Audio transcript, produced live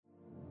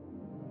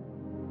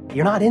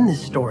You're not in this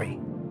story.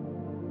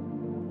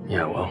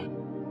 Yeah, well,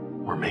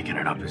 we're making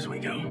it up as we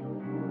go.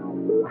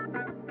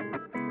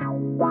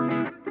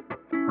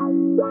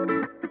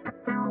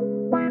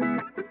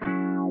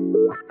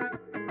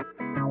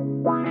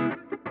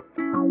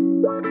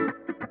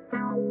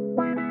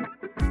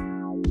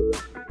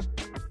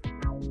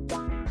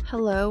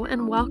 Hello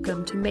and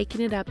welcome to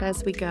Making It Up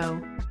As We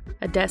Go,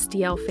 a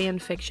Destiel fan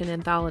fiction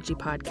anthology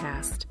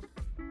podcast.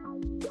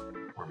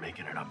 We're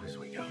making it up as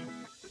we go.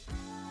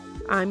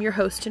 I'm your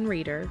host and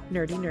reader,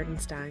 Nerdy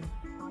Nerdenstein.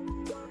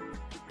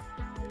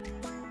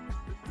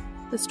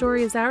 The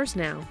story is ours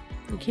now.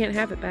 You can't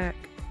have it back.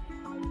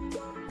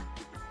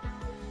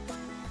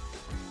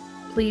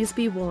 Please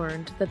be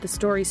warned that the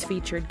stories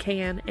featured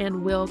can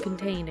and will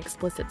contain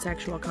explicit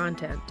sexual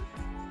content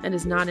and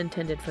is not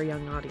intended for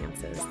young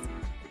audiences.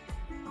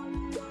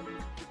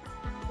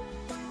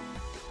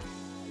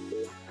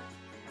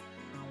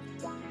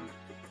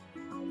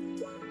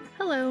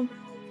 Hello.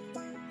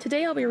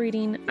 Today I'll be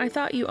reading I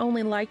Thought You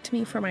Only Liked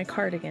Me for My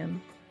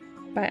Cardigan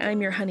by I'm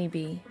Your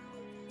Honeybee.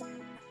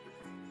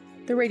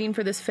 The rating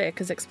for this fic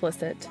is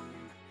explicit.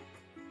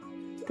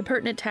 The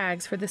pertinent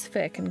tags for this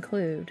fic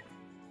include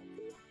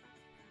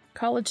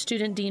college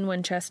student Dean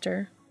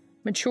Winchester,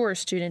 mature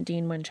student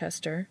Dean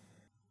Winchester,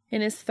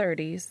 in his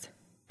 30s,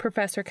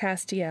 Professor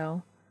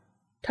Castiel,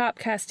 top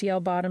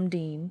Castiel bottom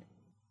Dean,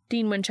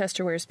 Dean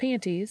Winchester wears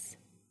panties,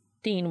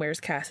 Dean wears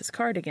Cass's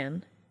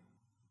cardigan,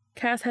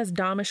 Cass has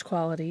domish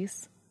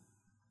qualities,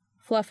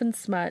 fluff and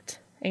smut,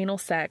 anal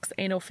sex,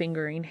 anal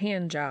fingering,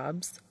 hand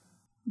jobs,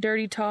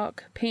 dirty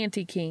talk,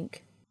 panty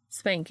kink,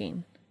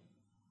 spanking.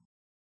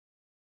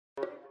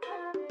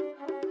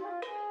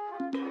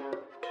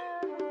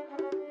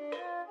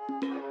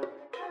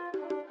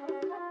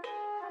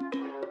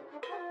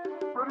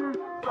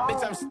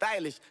 Bitch, I'm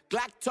stylish.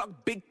 Glock talk,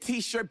 big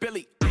t-shirt,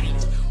 Billy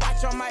Eilish.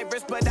 Watch on my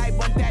wrist, but I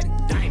want that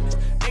diamond.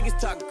 Niggas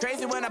talk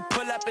crazy when I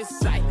pull up in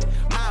sight.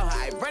 Mile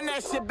high, run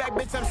that shit back,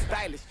 bitch, I'm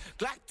stylish.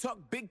 Glock talk,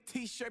 big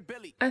t-shirt,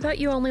 Billy. I Thought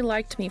You Only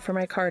Liked Me for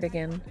My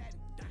Cardigan.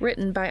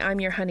 Written by I'm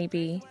Your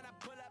Honeybee.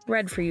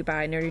 Read for you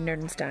by Nerdy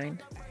Nerdenstein.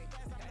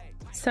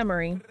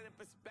 Summary.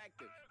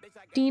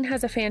 Dean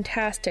has a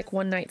fantastic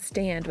one-night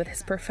stand with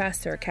his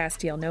professor,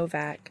 Castiel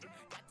Novak.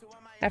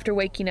 After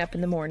waking up in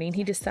the morning,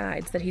 he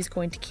decides that he's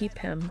going to keep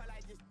him.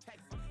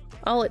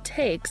 All it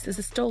takes is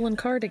a stolen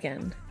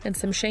cardigan and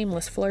some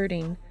shameless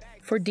flirting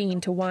for Dean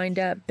to wind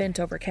up bent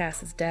over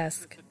Cass's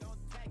desk.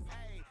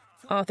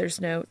 Author's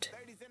note.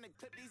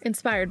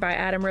 Inspired by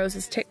Adam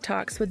Rose's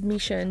TikToks with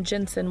Misha and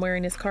Jensen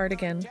wearing his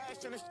cardigan.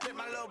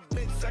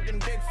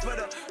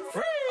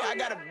 I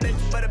got a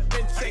bitch, but a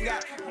bitch ain't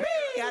got me.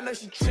 I know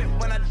she trip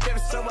when I dip,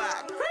 so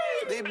I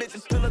these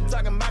bitches pillow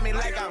talking about me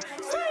like I'm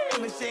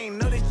and she ain't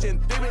know this shit.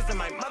 3 weeks in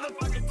my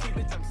motherfucking teeth,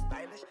 bitch, I'm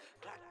stylish.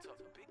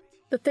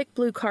 The thick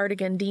blue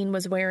cardigan Dean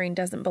was wearing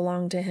doesn't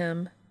belong to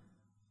him.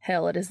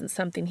 Hell, it isn't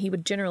something he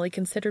would generally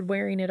consider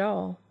wearing at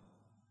all.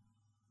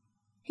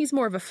 He's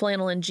more of a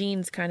flannel and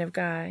jeans kind of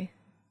guy.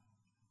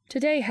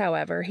 Today,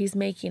 however, he's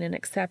making an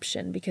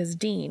exception because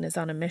Dean is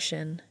on a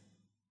mission.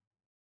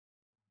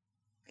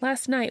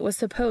 Last night was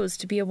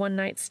supposed to be a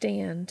one-night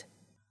stand,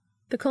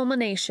 the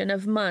culmination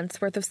of months'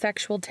 worth of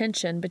sexual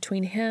tension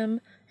between him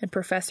and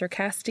Professor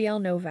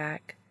Castiel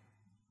Novak.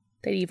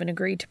 They'd even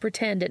agreed to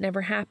pretend it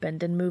never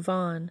happened and move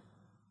on.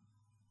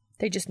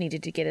 They just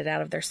needed to get it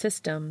out of their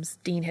systems,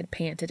 Dean had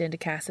panted into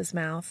Cass's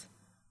mouth.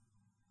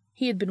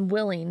 He had been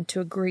willing to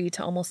agree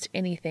to almost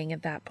anything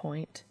at that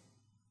point.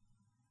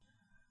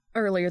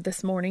 Earlier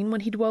this morning,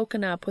 when he'd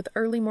woken up with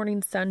early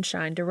morning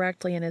sunshine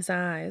directly in his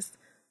eyes,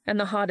 and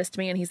the hottest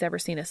man he's ever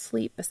seen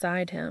asleep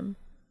beside him,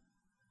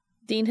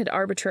 Dean had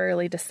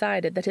arbitrarily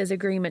decided that his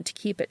agreement to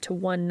keep it to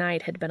one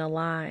night had been a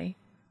lie.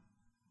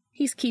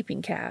 He's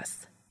keeping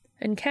Cass,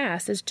 and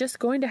Cass is just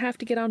going to have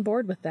to get on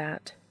board with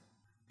that.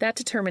 That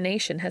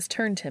determination has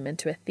turned him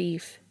into a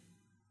thief.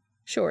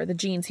 Sure, the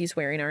jeans he's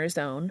wearing are his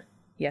own,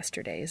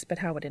 yesterday's, but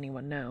how would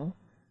anyone know?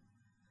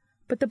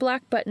 But the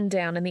black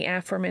button-down and the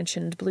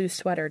aforementioned blue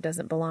sweater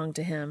doesn't belong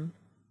to him.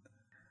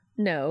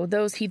 No,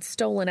 those he'd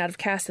stolen out of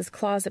Cass's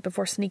closet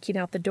before sneaking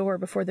out the door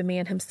before the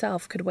man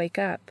himself could wake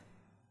up.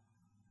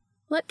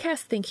 Let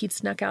Cass think he'd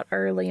snuck out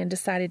early and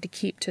decided to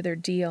keep to their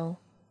deal.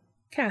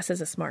 Cass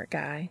is a smart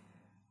guy.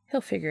 He'll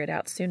figure it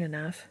out soon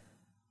enough.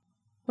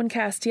 When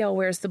Castiel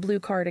wears the blue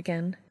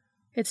cardigan,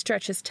 it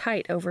stretches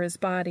tight over his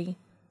body,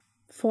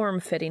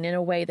 form-fitting in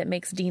a way that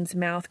makes Dean's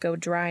mouth go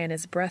dry and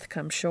his breath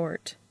come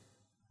short.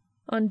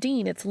 On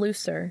Dean, it's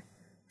looser,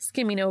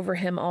 skimming over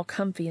him all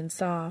comfy and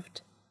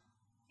soft.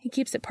 He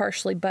keeps it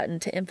partially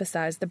buttoned to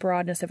emphasize the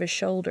broadness of his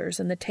shoulders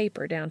and the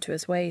taper down to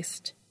his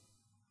waist.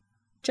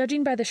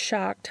 Judging by the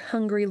shocked,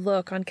 hungry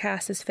look on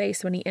Cass's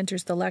face when he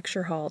enters the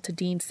lecture hall to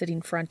Dean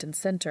sitting front and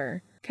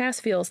center,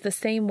 Cass feels the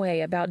same way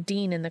about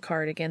Dean in the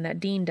cardigan that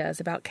Dean does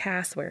about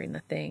Cass wearing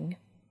the thing.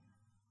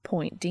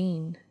 Point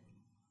Dean.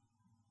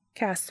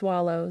 Cass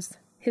swallows,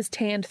 his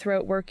tanned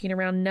throat working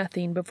around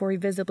nothing before he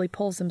visibly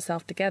pulls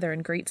himself together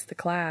and greets the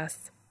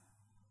class.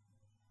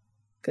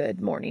 Good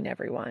morning,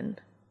 everyone.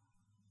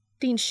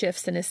 Dean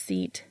shifts in his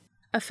seat,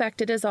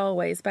 affected as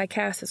always by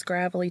Cass's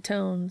gravelly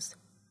tones.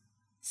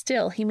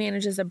 Still, he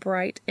manages a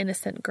bright,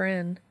 innocent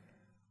grin.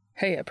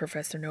 "Heya,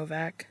 Professor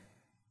Novak."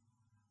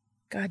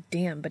 God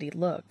damn, but he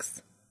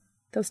looks.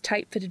 Those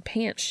tight-fitted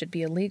pants should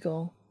be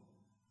illegal.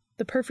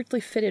 The perfectly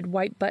fitted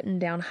white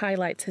button-down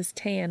highlights his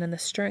tan and the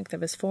strength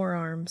of his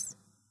forearms.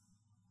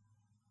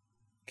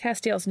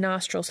 Castiel's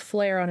nostrils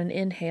flare on an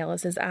inhale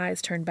as his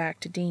eyes turn back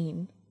to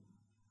Dean.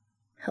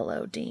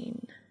 "Hello,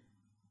 Dean."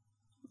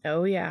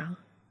 Oh yeah,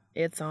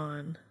 it's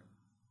on.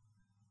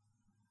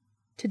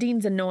 To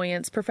Dean's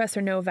annoyance,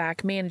 Professor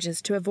Novak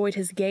manages to avoid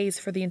his gaze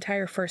for the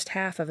entire first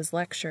half of his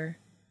lecture.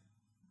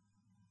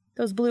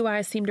 Those blue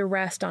eyes seem to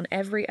rest on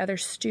every other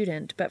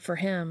student but for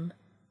him.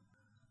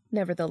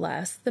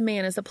 Nevertheless, the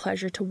man is a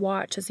pleasure to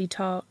watch as he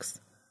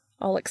talks,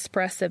 all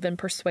expressive and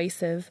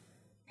persuasive,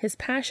 his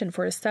passion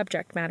for his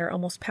subject matter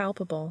almost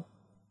palpable.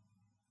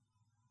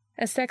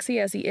 As sexy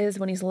as he is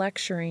when he's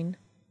lecturing,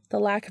 the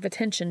lack of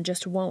attention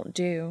just won't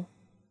do.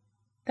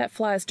 That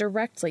flies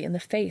directly in the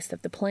face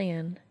of the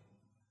plan.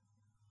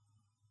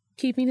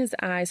 Keeping his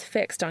eyes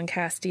fixed on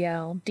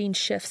Castiel, Dean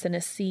shifts in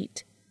his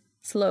seat,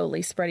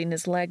 slowly spreading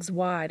his legs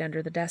wide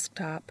under the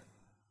desktop.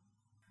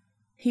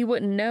 He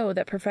wouldn't know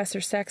that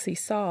Professor Sexy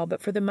saw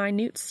but for the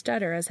minute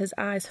stutter as his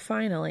eyes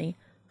finally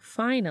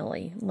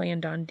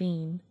land on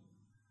Dean.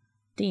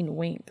 Dean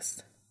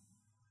winks.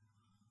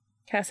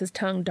 Cass's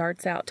tongue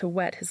darts out to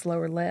wet his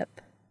lower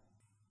lip.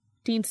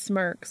 Dean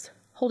smirks,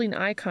 holding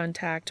eye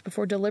contact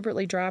before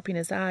deliberately dropping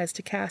his eyes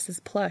to Cass's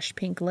plush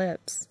pink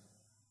lips.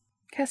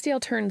 Castiel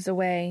turns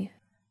away,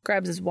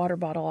 grabs his water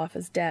bottle off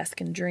his desk,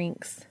 and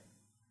drinks.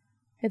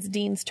 It's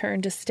Dean's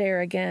turn to stare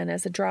again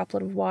as a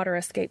droplet of water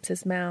escapes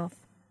his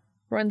mouth,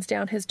 runs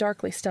down his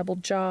darkly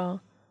stubbled jaw,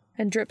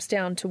 and drips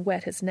down to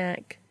wet his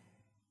neck.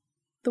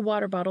 The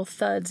water bottle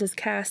thuds as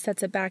Cass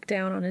sets it back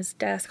down on his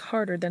desk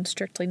harder than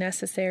strictly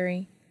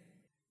necessary.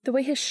 The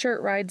way his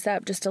shirt rides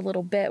up just a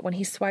little bit when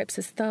he swipes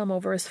his thumb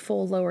over his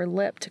full lower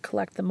lip to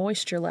collect the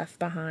moisture left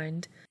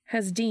behind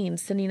has Dean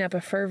sending up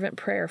a fervent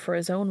prayer for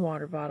his own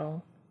water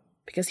bottle,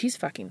 because he's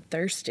fucking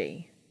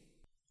thirsty.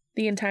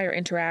 The entire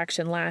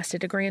interaction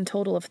lasted a grand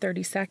total of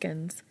 30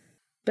 seconds,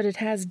 but it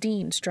has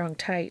Dean strung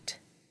tight.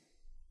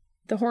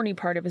 The horny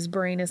part of his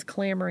brain is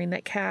clamoring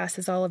that Cass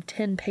is all of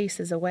 10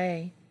 paces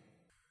away.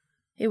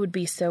 It would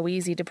be so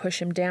easy to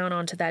push him down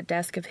onto that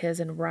desk of his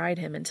and ride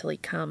him until he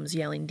comes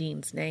yelling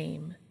Dean's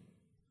name.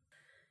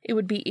 It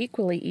would be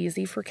equally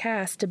easy for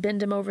Cass to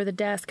bend him over the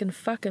desk and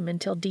fuck him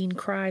until Dean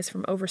cries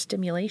from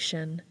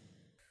overstimulation.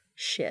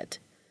 Shit.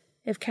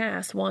 If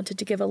Cass wanted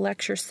to give a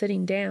lecture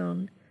sitting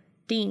down,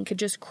 Dean could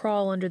just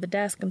crawl under the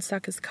desk and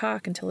suck his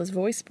cock until his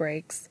voice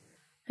breaks,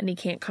 and he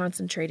can't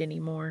concentrate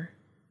anymore.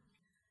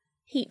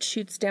 Heat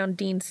shoots down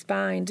Dean's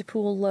spine to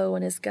pool low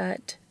in his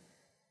gut.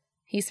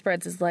 He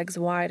spreads his legs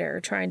wider,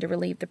 trying to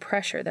relieve the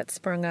pressure that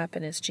sprung up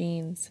in his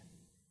jeans.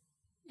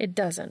 It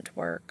doesn't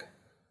work.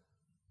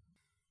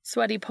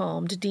 Sweaty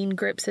palmed, Dean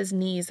grips his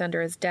knees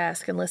under his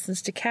desk and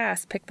listens to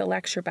Cass pick the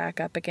lecture back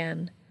up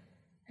again.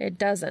 It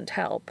doesn't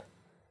help.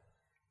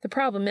 The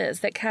problem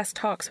is that Cass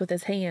talks with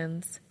his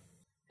hands.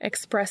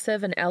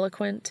 Expressive and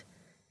eloquent,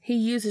 he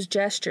uses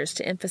gestures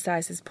to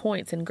emphasize his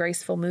points in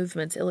graceful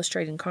movements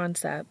illustrating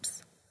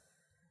concepts.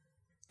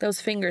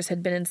 Those fingers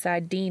had been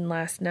inside Dean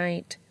last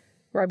night,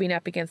 rubbing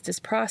up against his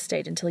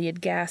prostate until he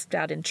had gasped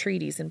out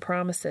entreaties and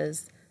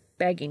promises,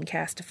 begging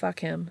Cass to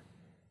fuck him.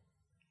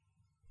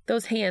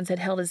 Those hands had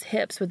held his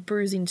hips with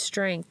bruising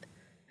strength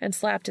and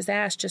slapped his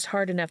ass just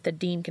hard enough that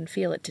Dean can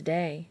feel it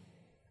today.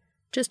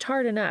 Just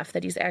hard enough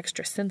that he's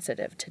extra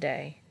sensitive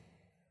today.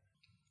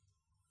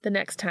 The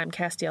next time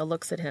Castiel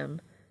looks at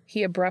him,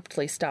 he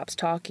abruptly stops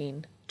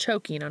talking,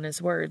 choking on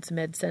his words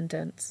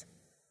mid-sentence.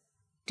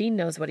 Dean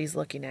knows what he's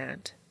looking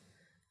at.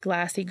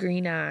 Glassy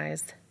green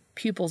eyes,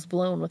 pupils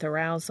blown with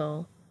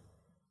arousal,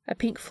 a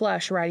pink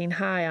flush riding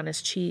high on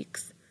his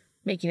cheeks,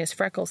 making his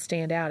freckles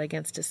stand out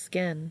against his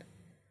skin.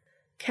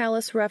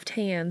 Callous, roughed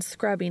hands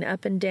scrubbing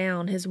up and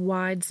down his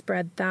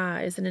wide-spread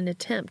thighs in an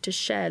attempt to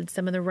shed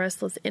some of the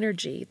restless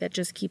energy that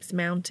just keeps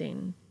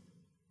mounting.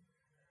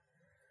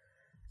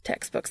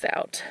 Textbook's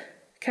out.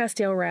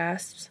 Castiel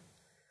rasps.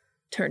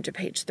 Turn to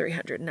page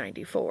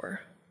 394.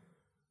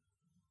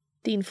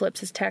 Dean flips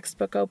his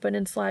textbook open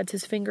and slides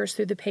his fingers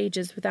through the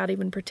pages without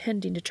even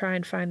pretending to try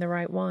and find the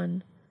right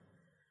one.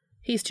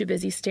 He's too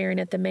busy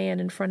staring at the man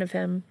in front of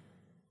him,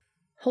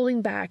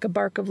 holding back a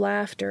bark of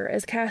laughter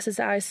as Cass's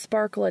eyes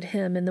sparkle at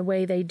him in the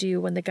way they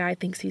do when the guy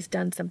thinks he's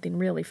done something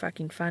really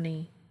fucking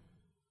funny.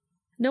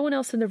 No one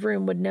else in the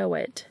room would know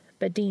it,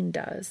 but Dean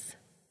does.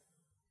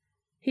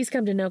 He's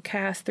come to know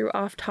Cass through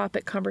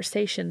off-topic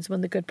conversations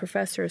when the good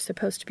professor is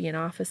supposed to be in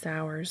office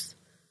hours.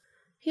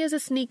 He has a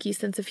sneaky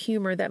sense of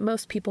humor that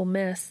most people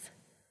miss.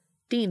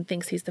 Dean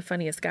thinks he's the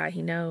funniest guy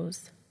he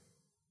knows.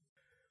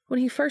 When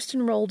he first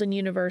enrolled in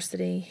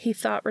university, he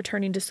thought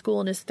returning to school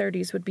in his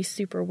 30s would be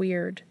super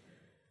weird.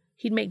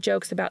 He'd make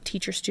jokes about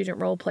teacher-student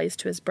role plays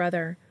to his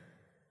brother,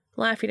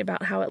 laughing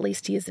about how at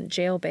least he isn't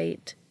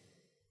jailbait.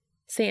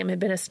 Sam had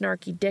been a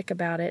snarky dick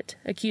about it,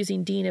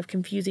 accusing Dean of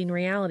confusing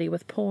reality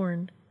with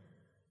porn.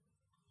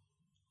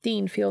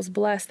 Dean feels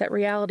blessed that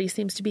reality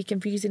seems to be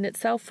confusing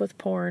itself with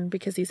porn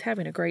because he's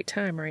having a great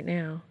time right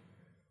now.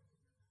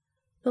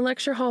 The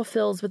lecture hall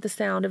fills with the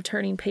sound of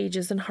turning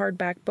pages and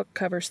hardback book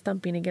covers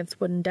thumping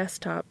against wooden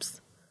desktops.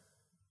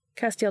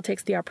 Castiel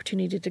takes the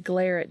opportunity to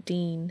glare at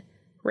Dean,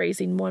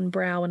 raising one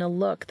brow in a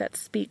look that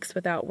speaks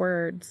without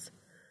words.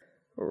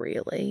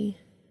 "Really?"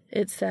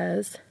 it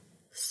says.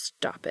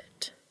 "Stop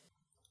it."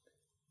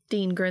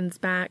 Dean grins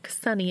back,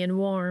 sunny and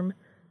warm,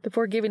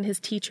 before giving his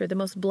teacher the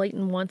most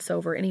blatant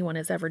once-over anyone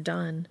has ever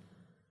done.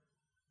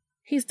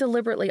 He's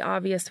deliberately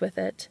obvious with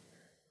it,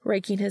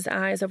 raking his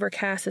eyes over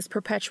Cass's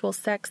perpetual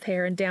sex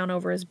hair and down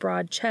over his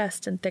broad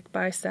chest and thick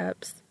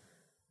biceps.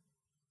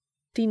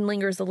 Dean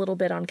lingers a little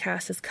bit on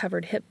Cass's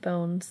covered hip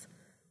bones,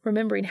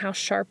 remembering how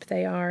sharp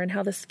they are and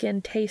how the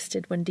skin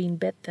tasted when Dean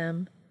bit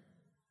them.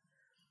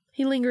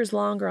 He lingers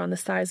longer on the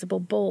sizable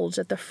bulge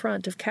at the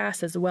front of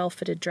Cass's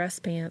well-fitted dress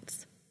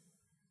pants.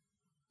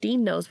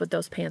 Dean knows what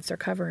those pants are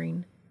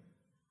covering.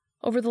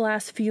 Over the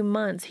last few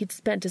months, he'd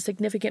spent a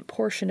significant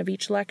portion of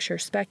each lecture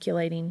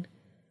speculating.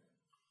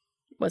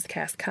 Was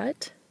Cass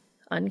cut?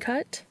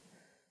 Uncut?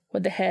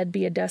 Would the head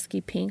be a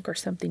dusky pink or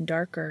something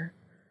darker?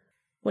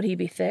 Would he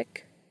be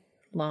thick?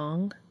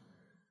 Long?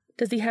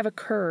 Does he have a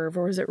curve,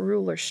 or is it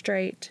ruler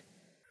straight?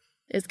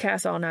 Is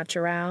Cass all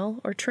natural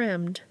or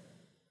trimmed?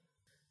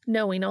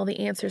 Knowing all the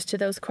answers to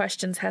those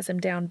questions has him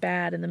down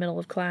bad in the middle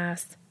of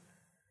class.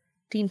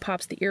 Dean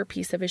pops the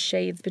earpiece of his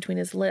shades between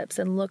his lips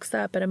and looks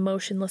up at a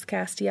motionless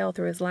Castiel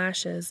through his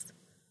lashes,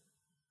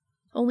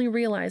 only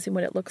realizing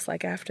what it looks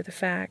like after the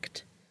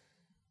fact.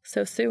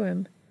 So sue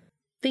him.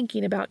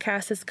 Thinking about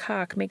Cass's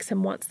cock makes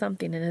him want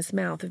something in his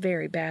mouth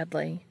very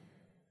badly.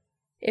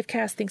 If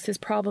Cass thinks his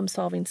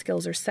problem-solving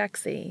skills are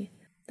sexy,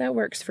 that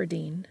works for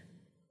Dean.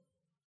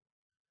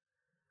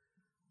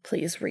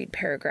 "Please read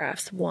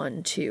paragraphs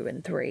 1, 2,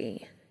 and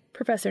 3,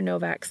 Professor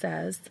Novak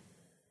says.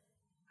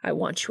 "I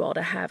want you all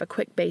to have a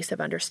quick base of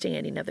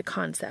understanding of the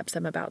concepts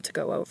I'm about to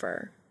go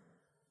over."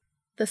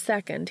 The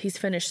second he's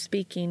finished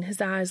speaking,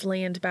 his eyes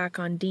land back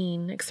on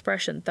Dean,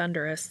 expression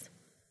thunderous.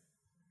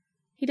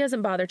 He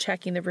doesn't bother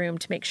checking the room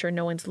to make sure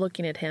no one's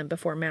looking at him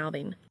before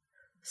mouthing,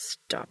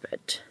 "Stop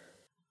it."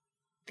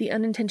 The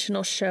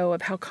unintentional show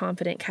of how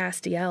confident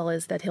Castiel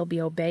is that he'll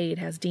be obeyed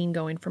has Dean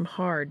going from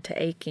hard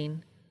to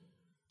aching.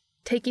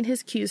 Taking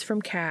his cues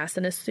from Cass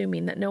and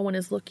assuming that no one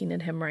is looking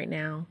at him right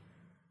now,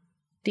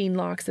 Dean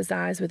locks his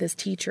eyes with his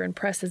teacher and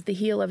presses the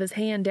heel of his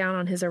hand down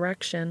on his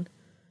erection,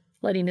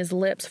 letting his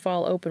lips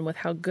fall open with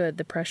how good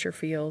the pressure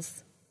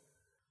feels.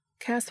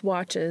 Cass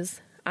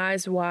watches,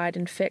 eyes wide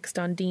and fixed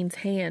on Dean's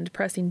hand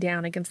pressing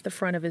down against the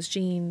front of his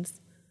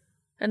jeans,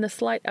 and the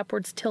slight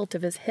upwards tilt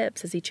of his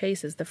hips as he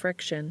chases the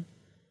friction.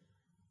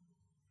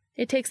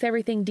 It takes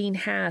everything Dean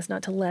has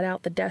not to let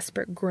out the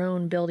desperate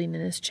groan building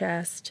in his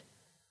chest.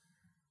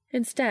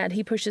 Instead,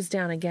 he pushes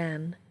down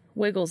again,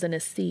 wiggles in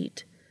his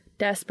seat,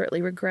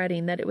 desperately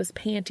regretting that it was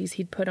panties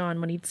he'd put on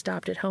when he'd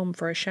stopped at home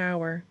for a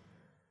shower.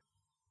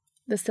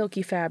 The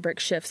silky fabric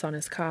shifts on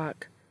his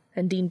cock,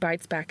 and Dean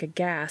bites back a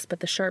gasp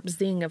at the sharp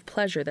zing of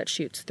pleasure that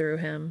shoots through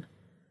him.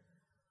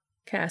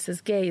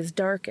 Cass's gaze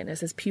darkens as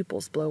his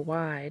pupils blow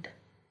wide.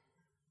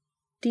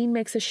 Dean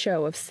makes a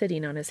show of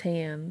sitting on his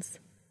hands.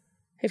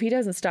 If he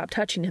doesn't stop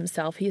touching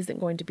himself, he isn't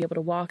going to be able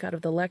to walk out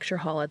of the lecture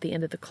hall at the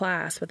end of the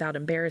class without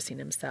embarrassing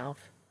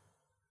himself.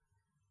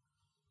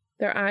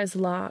 Their eyes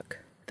lock.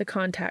 The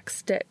contact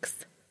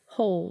sticks,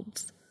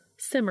 holds,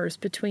 simmers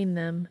between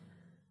them,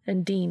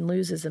 and Dean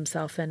loses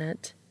himself in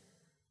it.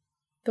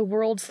 The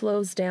world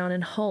slows down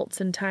and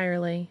halts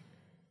entirely.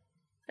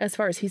 As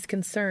far as he's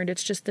concerned,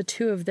 it's just the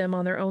two of them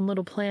on their own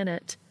little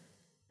planet,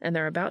 and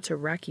they're about to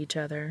wreck each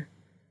other.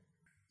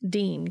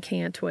 Dean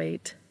can't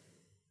wait.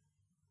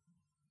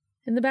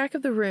 In the back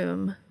of the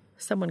room,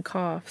 someone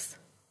coughs.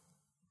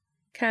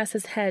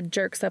 Cass's head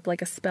jerks up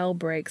like a spell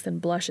breaks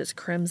and blushes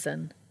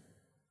crimson.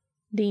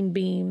 Dean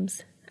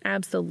beams,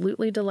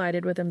 absolutely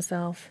delighted with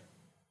himself.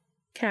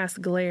 Cass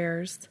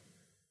glares.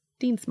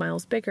 Dean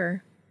smiles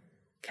bigger.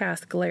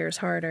 Cass glares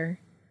harder.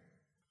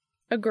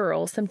 A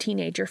girl, some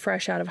teenager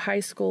fresh out of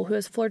high school who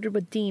has flirted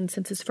with Dean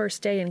since his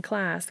first day in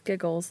class,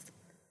 giggles.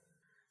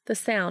 The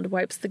sound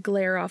wipes the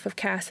glare off of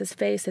Cass's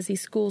face as he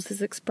schools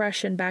his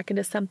expression back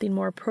into something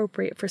more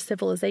appropriate for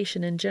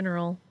civilization in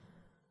general.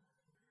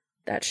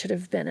 "That should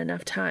have been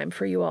enough time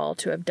for you all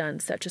to have done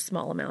such a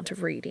small amount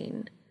of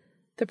reading."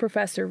 The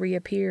professor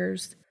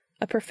reappears,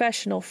 a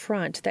professional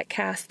front that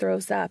Cass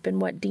throws up in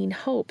what Dean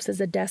hopes is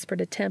a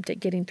desperate attempt at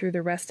getting through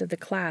the rest of the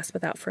class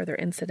without further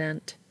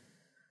incident.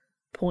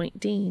 Point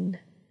Dean.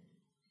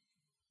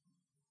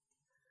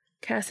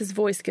 Cass's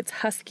voice gets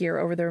huskier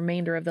over the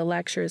remainder of the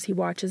lecture as he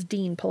watches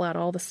Dean pull out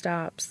all the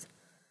stops.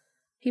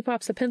 He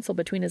pops a pencil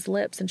between his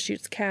lips and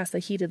shoots Cass a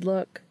heated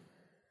look.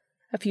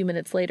 A few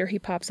minutes later, he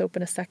pops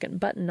open a second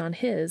button on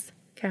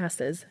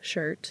Cass's,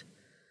 shirt,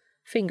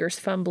 fingers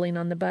fumbling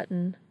on the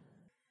button.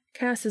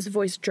 Cass's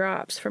voice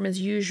drops from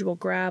his usual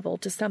gravel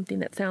to something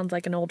that sounds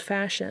like an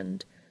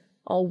old-fashioned,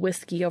 all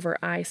whiskey over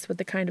ice with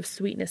the kind of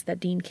sweetness that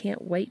Dean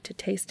can't wait to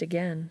taste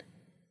again.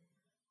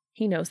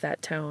 He knows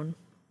that tone.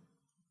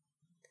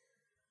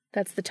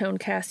 That's the tone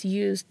Cass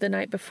used the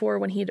night before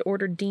when he had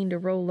ordered Dean to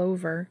roll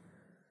over,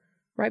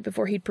 right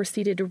before he'd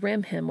proceeded to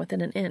rim him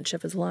within an inch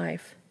of his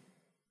life.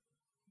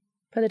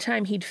 By the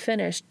time he'd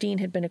finished, Dean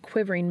had been a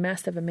quivering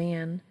mess of a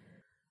man,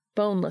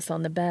 boneless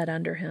on the bed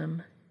under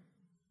him.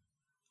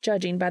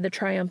 Judging by the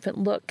triumphant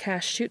look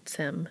Cass shoots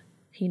him,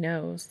 he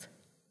knows.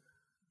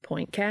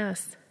 Point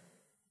Cass.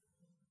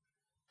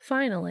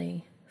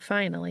 Finally,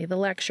 the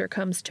lecture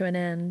comes to an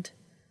end.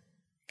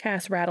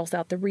 Cass rattles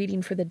out the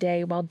reading for the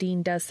day while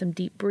Dean does some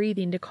deep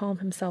breathing to calm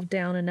himself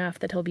down enough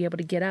that he'll be able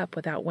to get up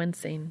without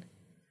wincing.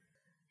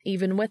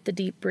 Even with the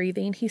deep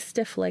breathing, he's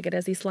stiff-legged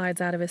as he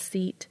slides out of his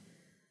seat,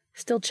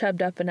 still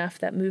chubbed up enough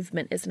that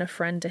movement isn't a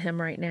friend to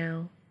him right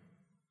now.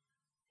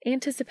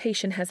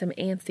 Anticipation has him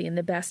antsy in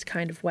the best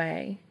kind of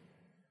way.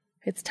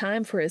 It's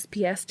time for his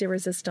pièce de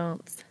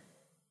résistance.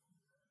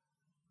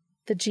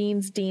 The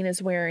jeans Dean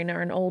is wearing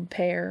are an old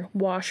pair,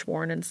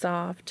 wash-worn and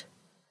soft.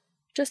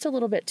 Just a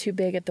little bit too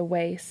big at the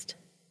waist.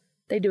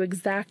 They do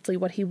exactly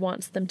what he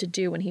wants them to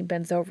do when he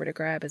bends over to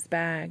grab his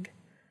bag.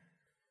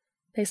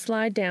 They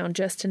slide down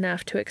just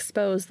enough to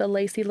expose the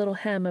lacy little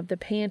hem of the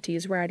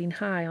panties riding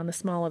high on the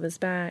small of his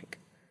back.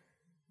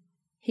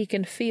 He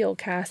can feel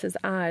Cass's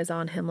eyes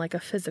on him like a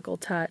physical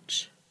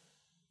touch.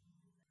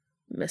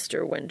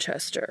 Mr.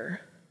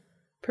 Winchester.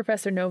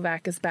 Professor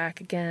Novak is back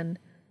again,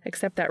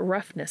 except that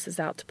roughness is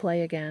out to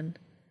play again.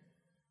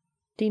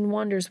 Dean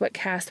wonders what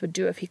Cass would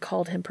do if he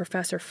called him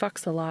Professor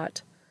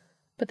Fucks-a-lot,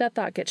 but that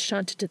thought gets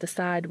shunted to the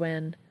side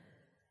when,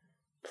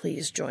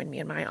 "Please join me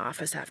in my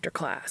office after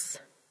class."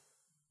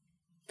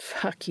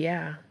 Fuck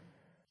yeah.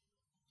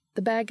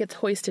 The bag gets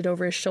hoisted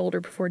over his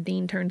shoulder before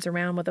Dean turns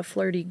around with a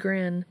flirty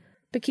grin,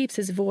 but keeps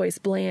his voice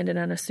bland and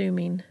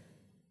unassuming.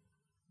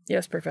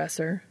 "Yes,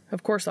 Professor.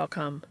 Of course I'll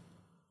come."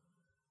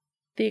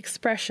 The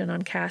expression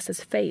on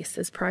Cass's face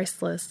is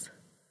priceless.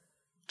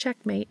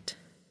 Checkmate.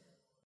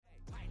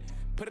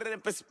 Put it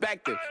in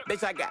perspective,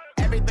 bitch, I got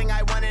everything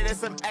I wanted and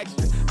some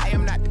extra. I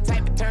am not the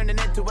type of turning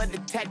into a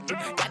detective.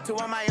 Got two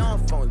on my own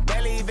phone,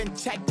 barely even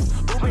checked them.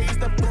 Uber Eats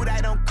the food I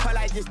don't call,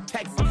 I just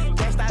text it.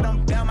 Cashed out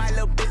on bail, my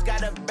little bitch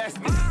got a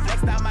vested.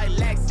 Flexed out my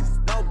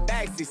Lexus, no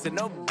backseat, so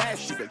no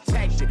bestie.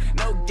 Protection,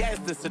 no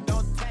guesses, so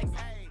don't text.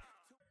 Hey.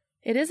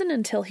 It isn't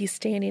until he's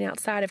standing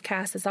outside of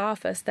Cass's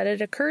office that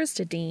it occurs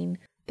to Dean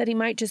that he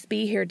might just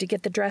be here to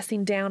get the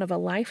dressing down of a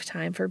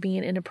lifetime for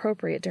being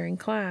inappropriate during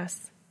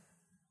class.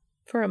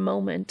 For a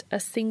moment, a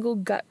single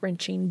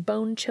gut-wrenching,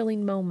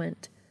 bone-chilling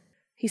moment,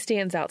 he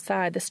stands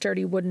outside the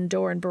sturdy wooden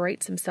door and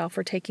berates himself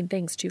for taking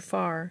things too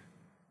far.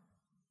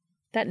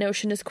 That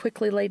notion is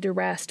quickly laid to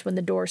rest when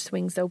the door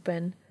swings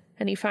open,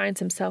 and he finds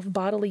himself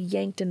bodily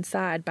yanked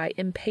inside by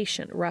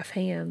impatient, rough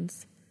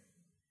hands.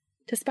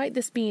 Despite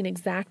this being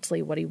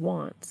exactly what he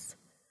wants,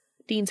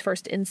 Dean's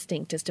first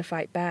instinct is to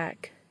fight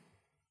back.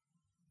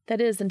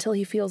 That is, until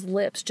he feels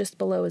lips just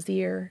below his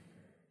ear,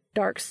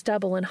 dark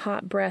stubble and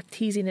hot breath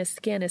teasing his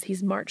skin as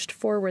he's marched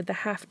forward the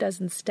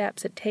half-dozen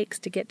steps it takes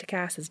to get to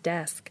Cass's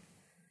desk.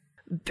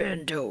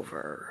 "Bend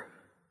over,"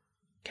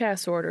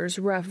 Cass orders,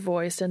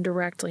 rough-voiced and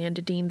directly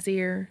into Dean's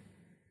ear.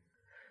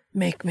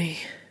 "Make me,"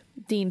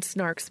 Dean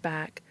snarks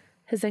back,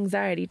 his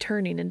anxiety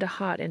turning into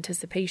hot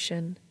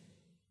anticipation.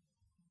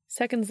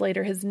 Seconds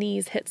later, his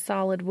knees hit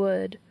solid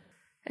wood,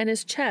 and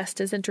his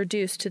chest is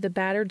introduced to the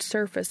battered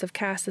surface of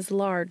Cass's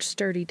large,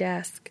 sturdy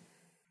desk.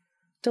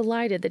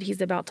 Delighted that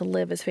he's about to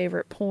live his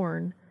favorite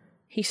porn,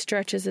 he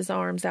stretches his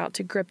arms out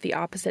to grip the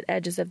opposite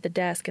edges of the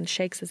desk and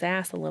shakes his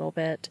ass a little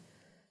bit,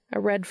 a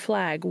red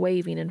flag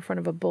waving in front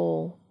of a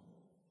bull.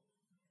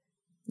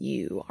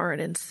 "You are an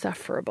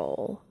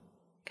insufferable."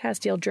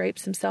 Castiel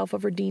drapes himself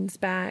over Dean's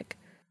back,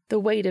 the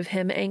weight of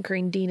him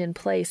anchoring Dean in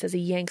place as he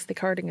yanks the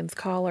cardigan's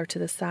collar to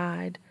the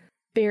side,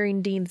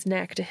 baring Dean's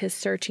neck to his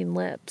searching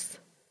lips.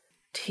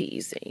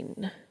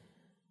 "Teasing."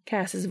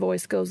 Cass's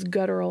voice goes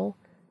guttural,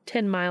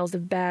 10 miles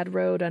of bad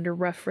road under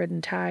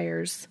rough-ridden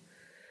tires.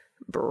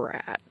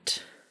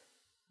 "Brat."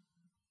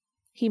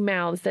 He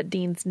mouths at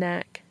Dean's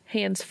neck,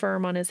 hands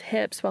firm on his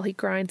hips while he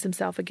grinds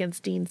himself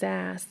against Dean's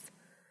ass.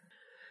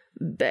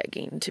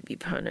 "Begging to be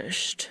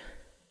punished."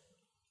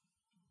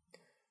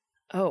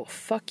 Oh,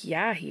 fuck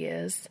yeah, he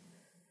is.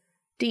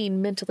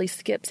 Dean mentally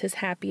skips his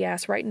happy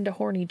ass right into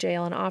horny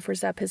jail and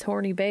offers up his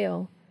horny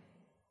bail.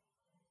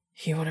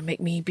 "You want to make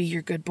me be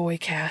your good boy,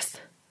 Cass?"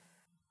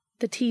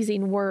 The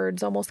teasing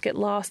words almost get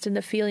lost in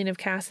the feeling of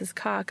Cass's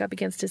cock up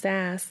against his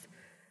ass,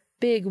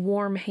 big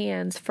warm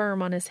hands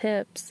firm on his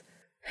hips,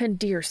 and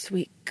dear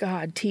sweet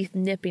God, teeth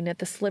nipping at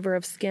the sliver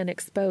of skin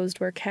exposed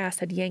where Cass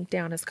had yanked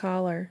down his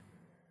collar.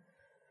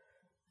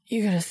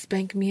 "You gonna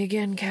spank me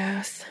again,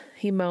 Cass?"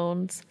 he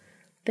moans,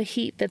 the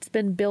heat that's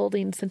been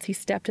building since he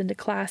stepped into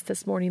class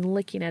this morning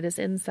licking at his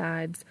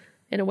insides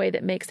in a way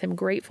that makes him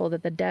grateful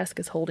that the desk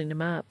is holding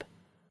him up.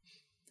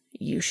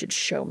 "You should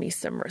show me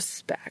some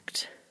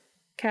respect."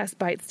 Cass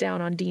bites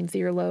down on Dean's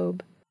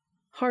earlobe,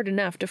 hard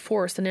enough to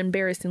force an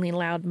embarrassingly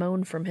loud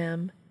moan from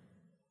him.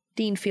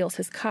 Dean feels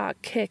his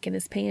cock kick in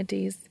his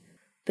panties,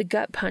 the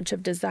gut punch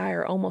of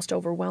desire almost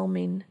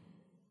overwhelming.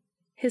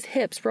 His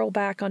hips roll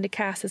back onto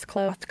Cass's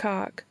clothed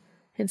cock,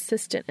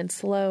 insistent and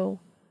slow,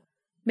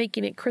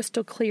 making it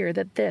crystal clear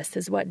that this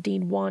is what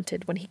Dean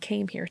wanted when he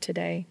came here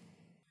today.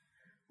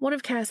 One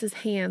of Cass's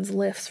hands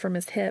lifts from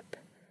his hip,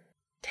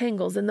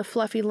 tangles in the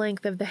fluffy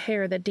length of the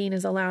hair that Dean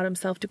has allowed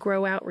himself to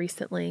grow out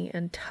recently,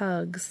 and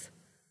tugs.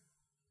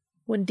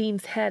 When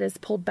Dean's head is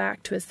pulled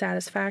back to his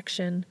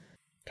satisfaction,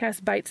 Cass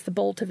bites the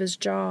bolt of his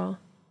jaw,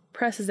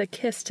 presses a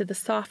kiss to the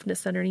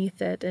softness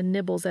underneath it, and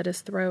nibbles at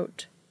his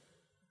throat.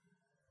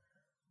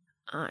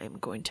 "I'm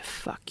going to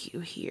fuck you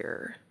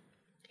here,"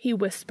 he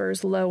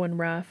whispers low and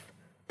rough,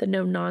 the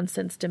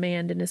no-nonsense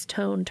demand in his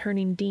tone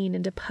turning Dean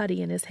into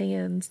putty in his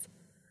hands.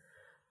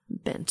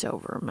 "Bent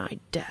over my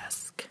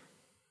desk."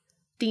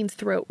 Dean's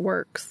throat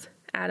works,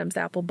 Adam's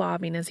apple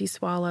bobbing as he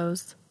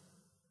swallows.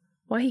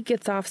 Why he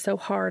gets off so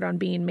hard on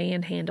being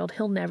manhandled,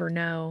 he'll never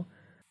know.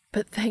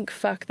 But thank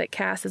fuck that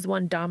Cass is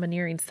one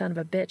domineering son of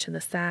a bitch in the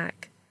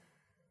sack.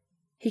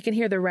 He can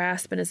hear the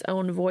rasp in his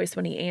own voice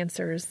when he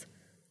answers,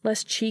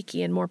 less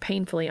cheeky and more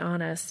painfully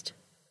honest.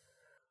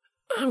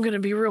 "I'm gonna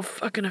be real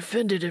fucking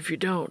offended if you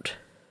don't."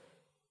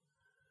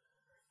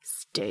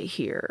 "Stay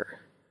here."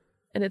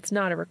 And it's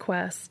not a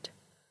request.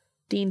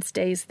 Dean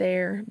stays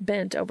there,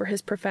 bent over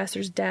his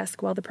professor's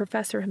desk while the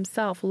professor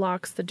himself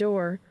locks the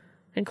door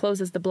and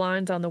closes the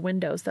blinds on the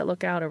windows that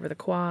look out over the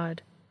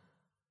quad.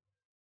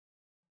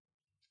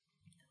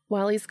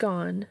 While he's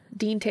gone,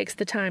 Dean takes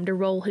the time to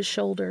roll his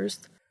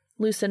shoulders,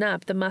 loosen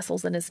up the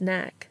muscles in his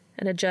neck,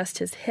 and adjust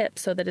his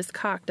hips so that his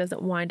cock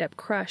doesn't wind up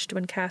crushed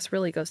when Cass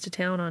really goes to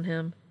town on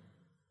him.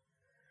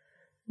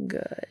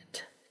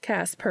 Good.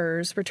 Cass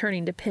purrs,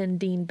 returning to pin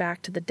Dean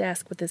back to the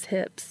desk with his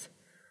hips.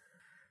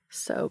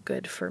 So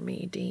good for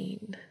me,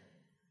 Dean.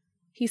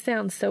 He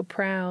sounds so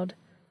proud,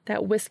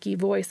 that whiskey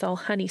voice all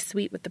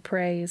honey-sweet with the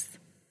praise.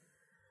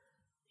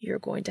 You're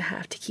going to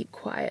have to keep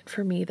quiet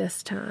for me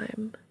this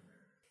time.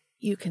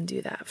 You can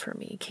do that for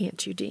me,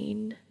 can't you,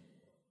 Dean?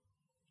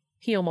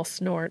 He almost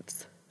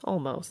snorts.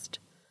 Almost.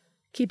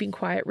 Keeping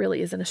quiet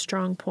really isn't a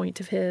strong point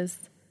of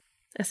his,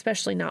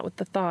 especially not with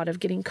the thought of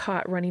getting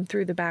caught running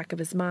through the back of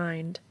his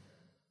mind.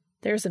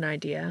 There's an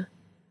idea.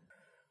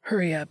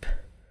 Hurry up.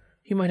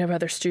 You might have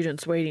other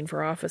students waiting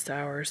for office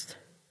hours.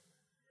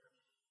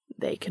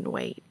 They can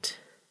wait,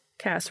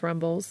 Cass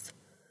rumbles.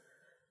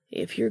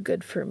 If you're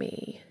good for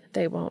me,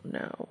 they won't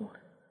know.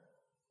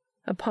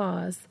 A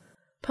pause,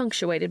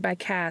 punctuated by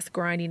Cass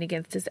grinding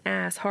against his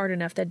ass hard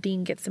enough that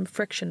Dean gets some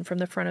friction from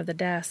the front of the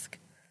desk.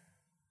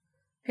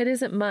 It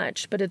isn't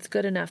much, but it's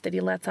good enough that he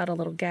lets out a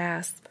little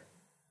gasp.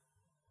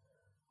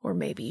 Or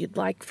maybe you'd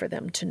like for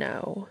them to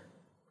know.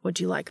 Would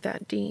you like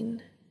that,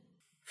 Dean?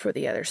 For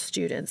the other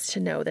students to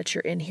know that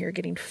you're in here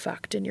getting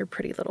fucked in your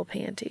pretty little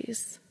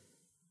panties.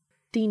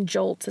 Dean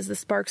jolts as the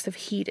sparks of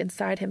heat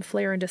inside him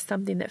flare into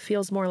something that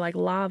feels more like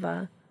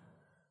lava,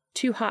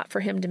 too hot for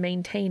him to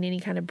maintain any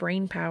kind of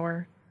brain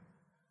power.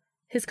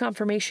 His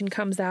confirmation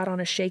comes out on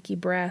a shaky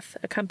breath,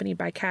 accompanied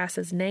by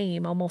Cass's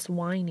name, almost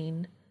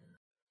whining.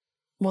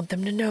 Want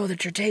them to know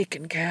that you're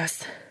taken,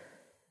 Cass.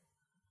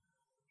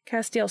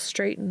 Castiel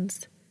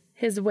straightens,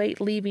 his weight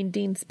leaving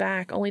Dean's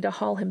back only to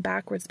haul him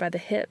backwards by the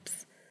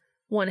hips,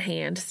 one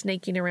hand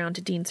snaking around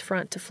to Dean's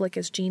front to flick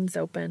his jeans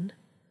open.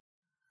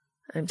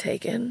 I'm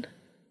taken.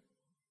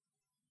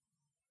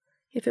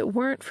 If it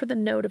weren't for the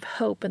note of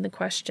hope in the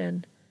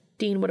question,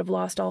 Dean would have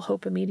lost all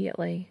hope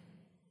immediately.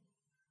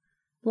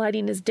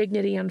 Lighting his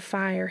dignity on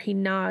fire, he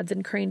nods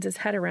and cranes his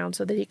head around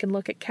so that he can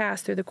look at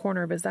Cass through the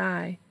corner of his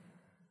eye.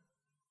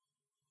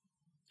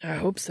 I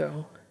hope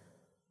so.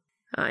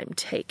 I'm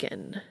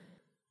taken.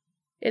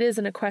 It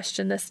isn't a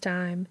question this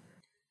time,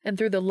 and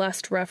through the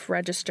lust-rough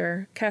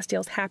register,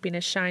 Castiel's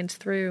happiness shines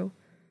through,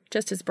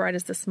 just as bright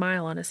as the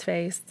smile on his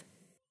face.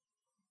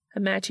 A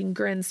matching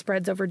grin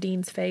spreads over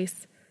Dean's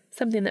face,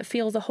 something that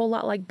feels a whole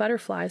lot like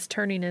butterflies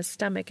turning his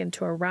stomach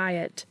into a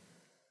riot.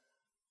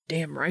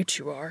 Damn right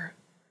you are.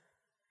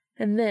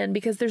 And then,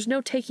 because there's no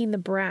taking the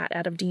brat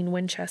out of Dean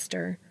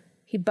Winchester,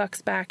 he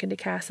bucks back into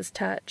Cass's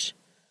touch.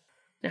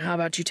 Now how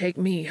about you take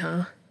me,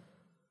 huh?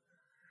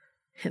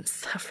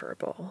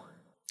 Insufferable,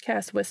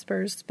 Cass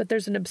whispers, but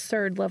there's an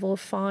absurd level of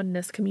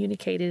fondness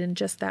communicated in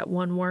just that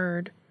one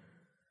word.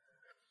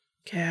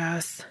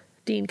 Cass,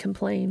 Dean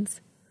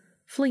complains,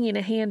 flinging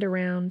a hand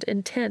around,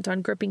 intent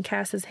on gripping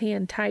Cass's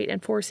hand tight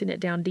and forcing it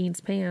down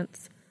Dean's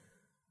pants.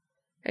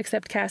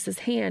 Except Cass's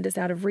hand is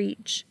out of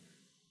reach,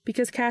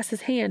 because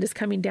Cass's hand is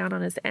coming down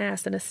on his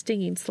ass in a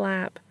stinging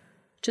slap,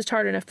 just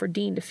hard enough for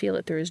Dean to feel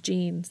it through his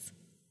jeans.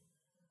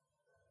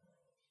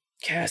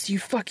 Cass, you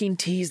fucking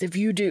tease if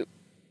you do.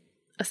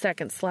 A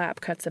second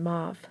slap cuts him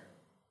off.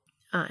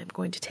 I'm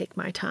going to take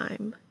my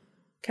time,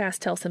 Cass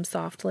tells him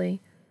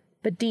softly,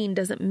 but Dean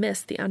doesn't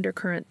miss the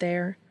undercurrent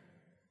there.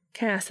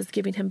 Cass is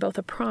giving him both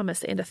a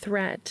promise and a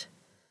threat.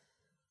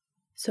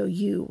 So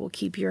you will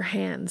keep your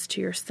hands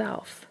to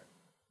yourself.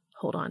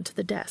 Hold on to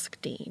the desk,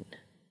 Dean.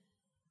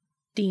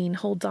 Dean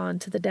holds on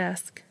to the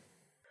desk,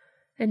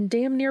 and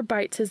damn near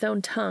bites his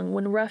own tongue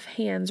when rough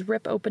hands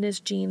rip open his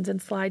jeans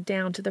and slide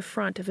down to the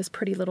front of his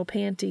pretty little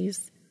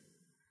panties,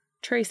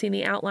 tracing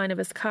the outline of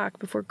his cock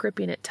before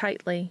gripping it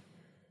tightly.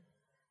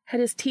 Had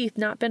his teeth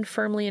not been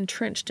firmly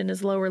entrenched in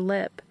his lower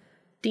lip,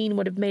 Dean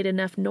would have made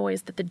enough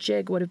noise that the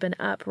jig would have been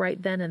up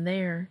right then and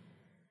there.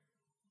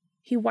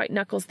 He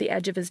white-knuckles the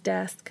edge of his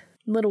desk,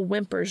 little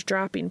whimpers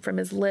dropping from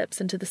his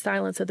lips into the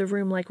silence of the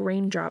room like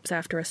raindrops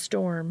after a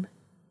storm.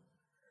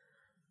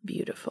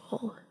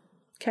 "Beautiful,"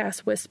 Cass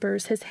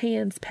whispers, his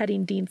hands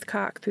petting Dean's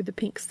cock through the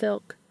pink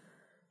silk,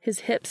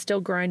 his hips still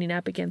grinding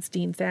up against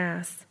Dean's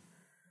ass.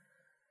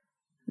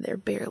 "They're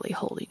barely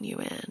holding you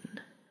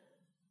in."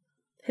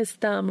 His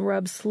thumb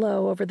rubs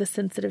slow over the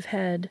sensitive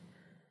head.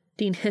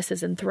 Dean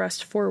hisses and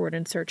thrusts forward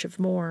in search of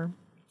more.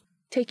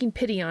 Taking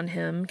pity on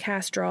him,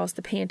 Cass draws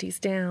the panties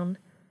down,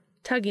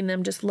 tugging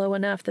them just low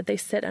enough that they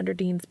sit under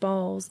Dean's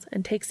balls,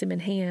 and takes him in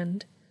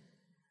hand.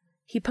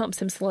 He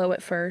pumps him slow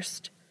at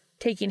first,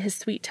 taking his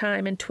sweet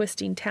time and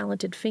twisting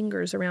talented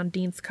fingers around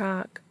Dean's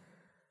cock,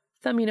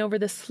 thumbing over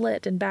the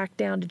slit and back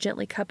down to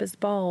gently cup his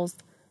balls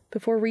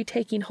before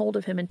retaking hold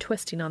of him and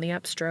twisting on the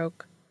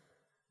upstroke.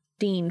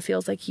 Dean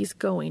feels like he's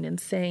going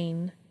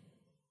insane.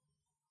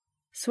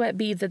 Sweat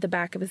beads at the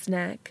back of his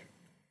neck.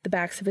 The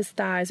backs of his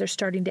thighs are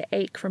starting to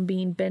ache from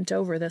being bent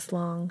over this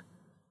long.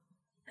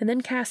 And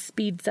then Cass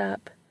speeds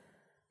up,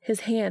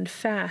 his hand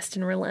fast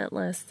and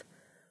relentless,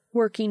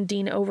 working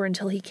Dean over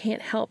until he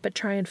can't help but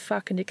try and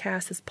fuck into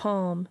Cass's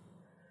palm.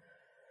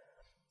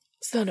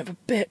 "Son of a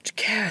bitch,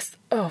 Cass.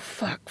 Oh,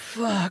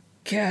 fuck,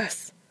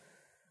 Cass."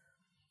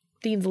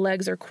 Dean's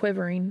legs are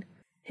quivering,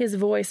 his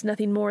voice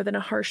nothing more than a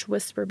harsh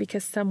whisper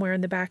because somewhere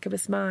in the back of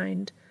his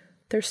mind,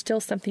 there's still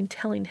something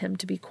telling him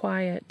to be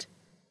quiet.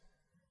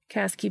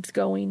 Cass keeps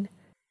going,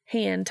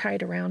 hand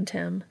tight around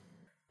him,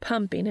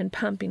 pumping and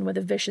pumping with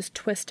a vicious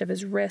twist of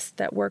his wrist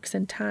that works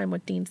in time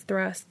with Dean's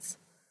thrusts.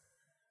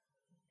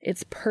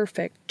 It's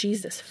perfect.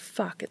 Jesus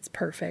fuck, it's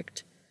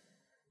perfect.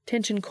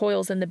 Tension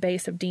coils in the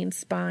base of Dean's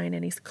spine,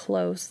 and he's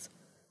close.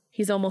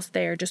 He's almost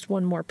there. Just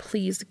one more.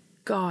 Please,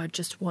 God,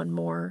 just one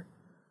more.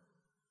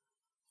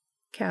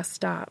 Cass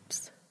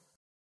stops.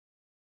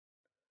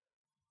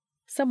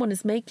 Someone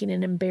is making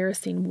an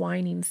embarrassing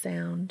whining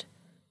sound.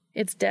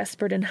 It's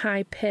desperate and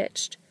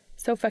high-pitched,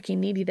 so fucking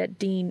needy that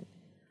Dean...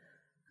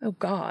 Oh,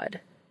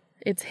 God.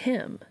 It's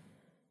him.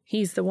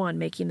 He's the one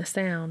making the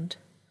sound.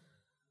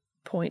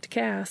 Point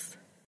Cass.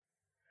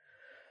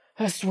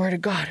 "I swear to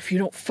God, if you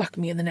don't fuck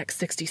me in the next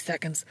 60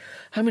 seconds,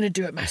 I'm going to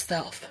do it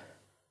myself."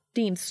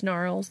 Dean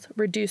snarls,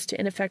 reduced to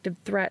ineffective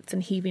threats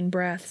and heaving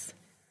breaths.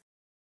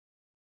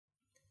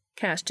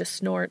 Cass just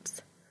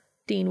snorts.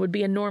 Dean would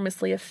be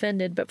enormously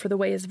offended but for the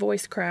way his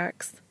voice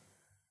cracks.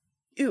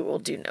 "You will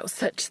do no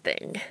such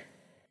thing."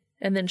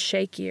 And then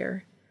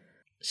shakier.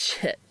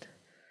 "Shit.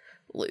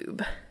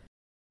 Lube."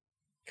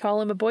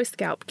 Call him a Boy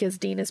Scout because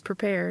Dean is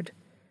prepared.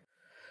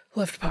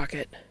 "Left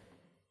pocket."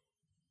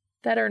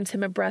 That earns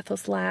him a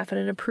breathless laugh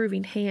and an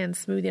approving hand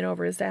smoothing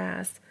over his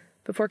ass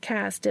before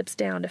Cass dips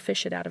down to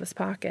fish it out of his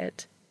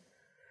pocket.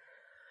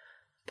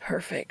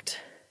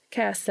 "Perfect,"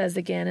 Cass says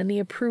again, and the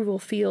approval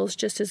feels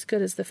just as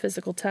good as the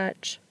physical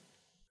touch.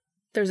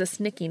 There's a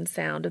snicking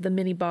sound of the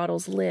mini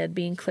bottle's lid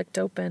being clicked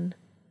open.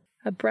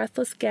 A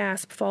breathless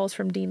gasp falls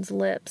from Dean's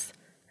lips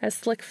as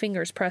slick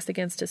fingers press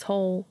against his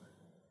hole,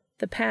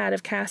 the pad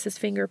of Cass's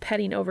finger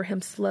petting over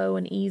him slow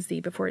and easy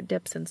before it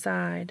dips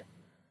inside.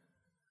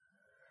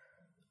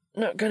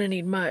 "Not gonna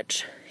need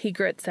much," he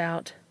grits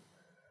out.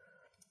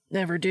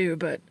 "Never do,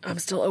 but I'm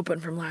still open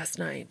from last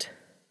night."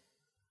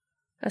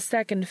 A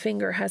second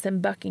finger has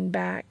him bucking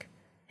back,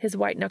 his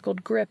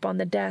white-knuckled grip on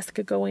the desk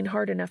going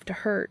hard enough to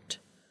hurt.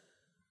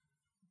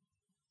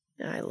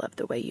 "I love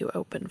the way you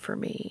open for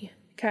me,"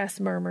 Cass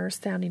murmurs,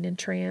 sounding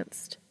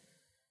entranced.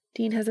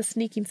 Dean has a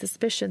sneaking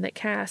suspicion that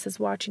Cass is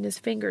watching his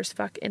fingers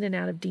fuck in and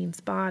out of Dean's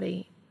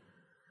body.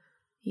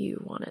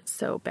 "You want it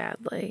so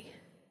badly."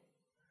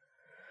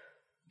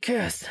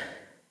 "Cass."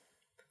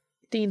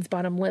 Dean's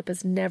bottom lip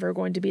is never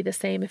going to be the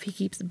same if he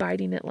keeps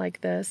biting it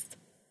like this.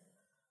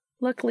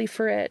 Luckily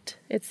for it,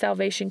 its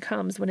salvation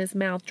comes when his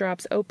mouth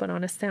drops open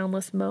on a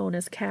soundless moan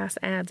as Cass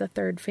adds a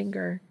third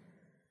finger.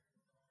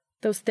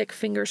 Those thick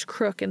fingers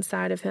crook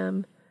inside of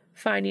him,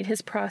 finding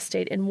his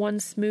prostate in one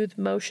smooth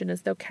motion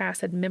as though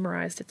Cass had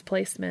memorized its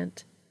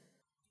placement.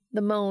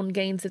 The moan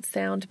gains its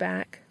sound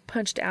back,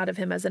 punched out of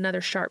him as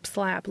another sharp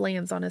slap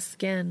lands on his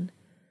skin.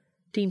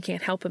 Dean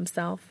can't help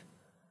himself.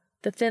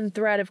 The thin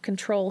thread of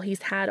control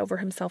he's had over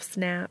himself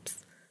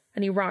snaps,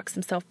 and he rocks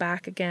himself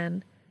back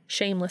again,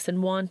 shameless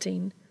and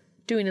wanting,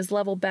 doing his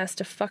level best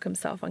to fuck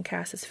himself on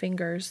Cass's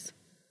fingers.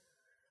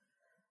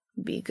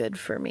 "Be good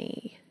for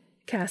me,"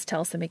 Cass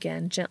tells him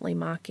again, gently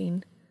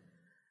mocking.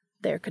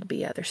 "There could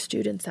be other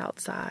students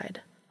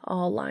outside,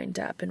 all lined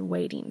up and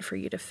waiting for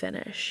you to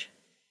finish."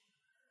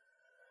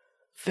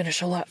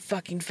 "Finish a lot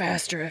fucking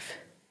faster if..."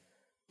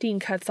 Dean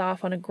cuts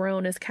off on a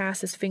groan as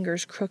Cass's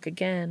fingers crook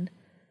again,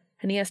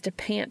 and he has to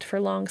pant for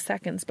long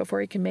seconds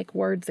before he can make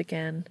words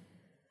again.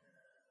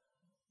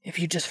 "If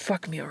you just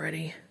fuck me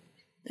already.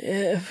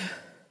 If..."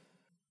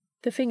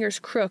 The fingers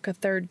crook a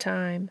third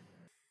time.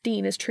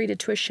 Dean is treated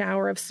to a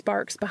shower of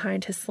sparks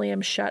behind his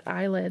slammed-shut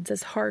eyelids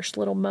as harsh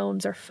little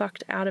moans are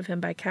fucked out of him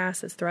by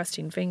Cass's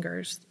thrusting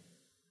fingers.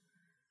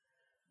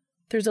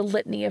 There's a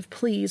litany of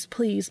please,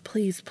 please,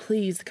 please,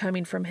 please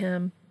coming from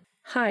him,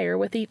 higher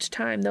with each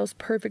time those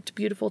perfect,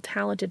 beautiful,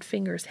 talented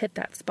fingers hit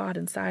that spot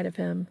inside of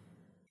him.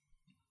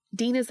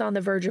 Dean is on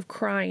the verge of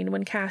crying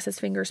when Cass's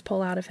fingers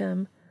pull out of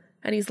him,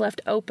 and he's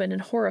left open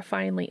and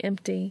horrifyingly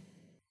empty.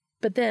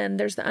 But then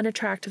there's the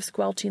unattractive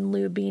squelching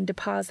lube being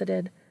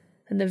deposited,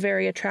 and the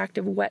very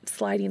attractive wet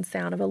sliding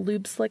sound of a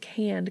lube-slick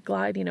hand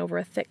gliding over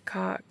a thick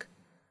cock.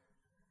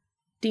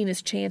 Dean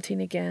is chanting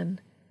again.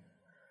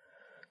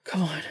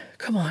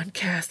 Come on,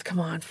 Cass, come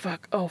on,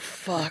 fuck, oh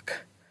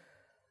fuck.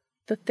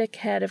 The thick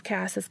head of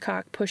Cass's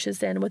cock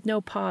pushes in with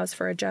no pause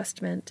for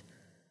adjustment,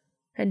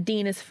 and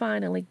Dean is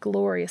finally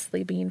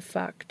gloriously being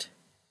fucked.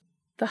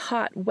 The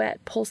hot,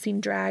 wet, pulsing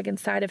drag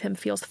inside of him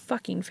feels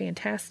fucking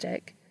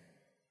fantastic.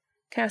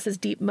 Cass's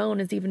deep moan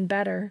is even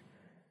better,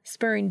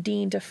 spurring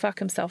Dean to fuck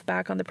himself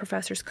back on the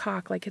professor's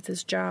cock like it's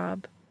his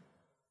job.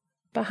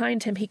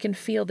 Behind him, he can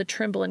feel the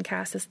tremble in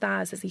Cass's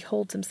thighs as he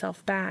holds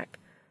himself back,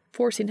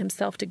 forcing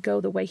himself to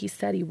go the way he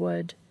said he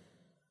would.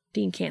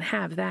 Dean can't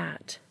have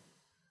that.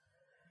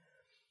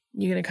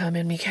 You gonna come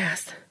in me,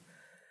 Cass?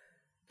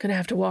 Gonna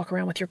have to walk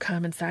around with your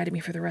cum inside of me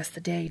for the rest of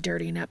the day,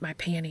 dirtying up my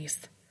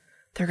panties.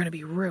 They're gonna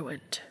be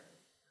ruined.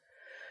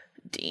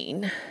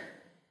 Dean.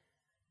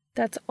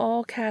 That's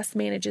all Cass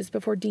manages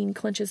before Dean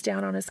clenches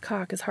down on his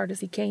cock as hard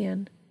as he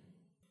can.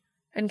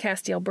 And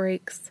Castiel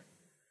breaks.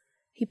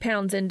 He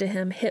pounds into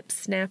him, hips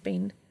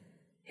snapping.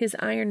 His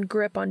iron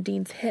grip on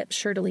Dean's hips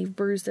sure to leave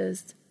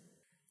bruises.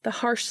 The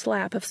harsh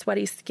slap of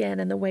sweaty skin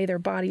and the way their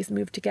bodies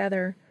move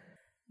together,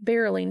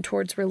 barreling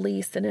towards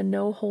release in a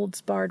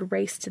no-holds-barred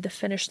race to the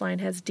finish line,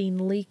 has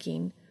Dean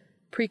leaking,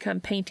 pre-cum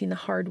painting the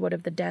hardwood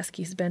of the desk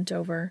he's bent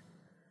over.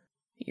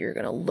 You're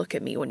gonna look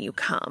at me when you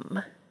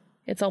come.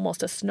 It's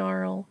almost a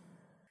snarl.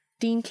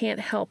 Dean can't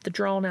help the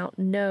drawn-out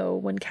no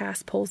when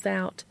Cass pulls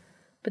out,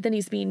 but then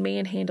he's being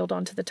manhandled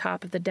onto the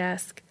top of the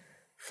desk,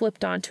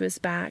 flipped onto his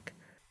back,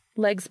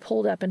 legs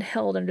pulled up and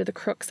held under the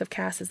crooks of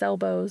Cass's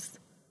elbows.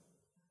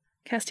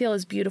 Castiel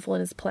is beautiful in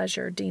his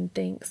pleasure, Dean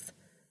thinks,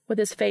 with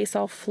his face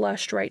all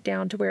flushed right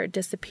down to where it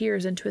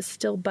disappears into his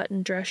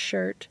still-buttoned dress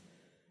shirt.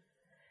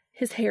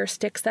 His hair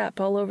sticks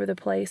up all over the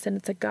place, and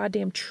it's a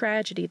goddamn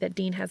tragedy that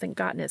Dean hasn't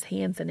gotten his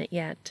hands in it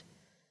yet.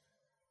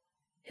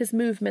 His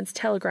movements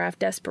telegraph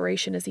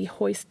desperation as he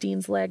hoists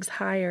Dean's legs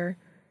higher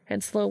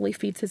and slowly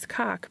feeds his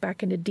cock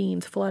back into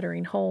Dean's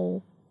fluttering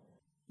hole.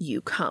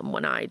 You come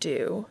when I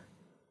do.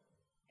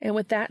 And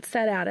with that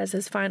set out as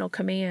his final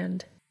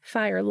command,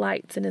 fire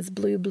lights in his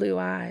blue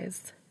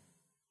eyes.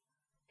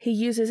 He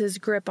uses his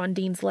grip on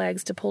Dean's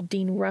legs to pull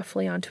Dean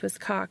roughly onto his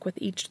cock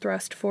with each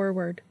thrust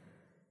forward.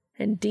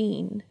 And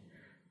Dean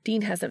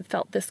hasn't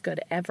felt this good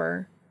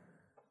ever.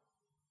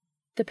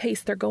 The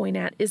pace they're going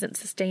at isn't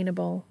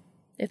sustainable.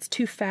 It's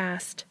too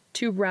fast,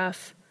 too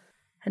rough,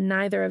 and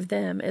neither of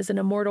them is an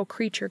immortal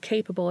creature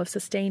capable of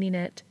sustaining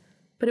it,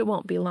 but it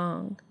won't be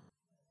long.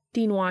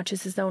 Dean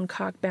watches his own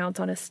cock bounce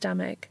on his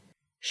stomach,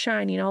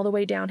 shining all the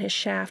way down his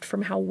shaft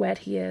from how wet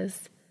he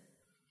is.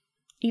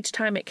 Each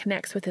time it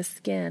connects with his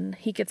skin,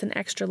 he gets an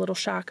extra little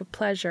shock of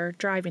pleasure,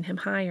 driving him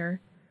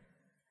higher.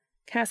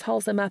 Cass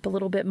hauls him up a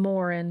little bit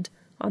more and,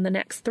 on the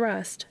next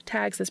thrust,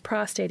 tags his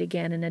prostate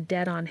again in a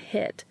dead-on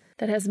hit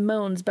that has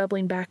moans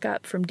bubbling back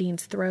up from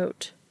Dean's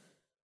throat.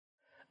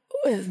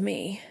 With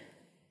me,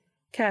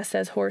 Cass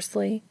says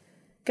hoarsely,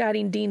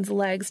 guiding Dean's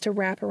legs to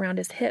wrap around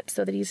his hips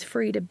so that he's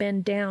free to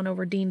bend down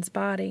over Dean's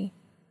body.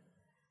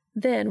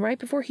 Then, right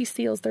before he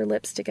seals their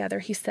lips together,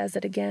 he says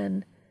it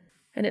again,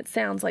 and it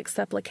sounds like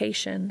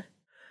supplication.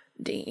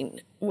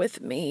 Dean,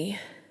 with me.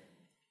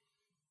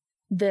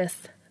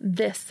 This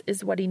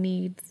is what he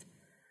needs.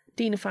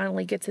 Dean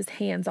finally gets his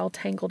hands all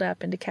tangled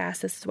up into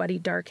Cass's sweaty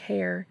dark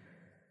hair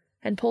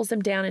and pulls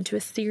him down into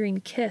a searing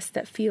kiss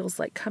that feels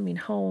like coming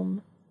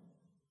home.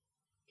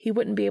 He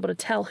wouldn't be able to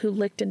tell who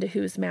licked into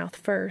whose mouth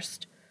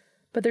first,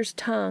 but there's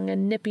tongue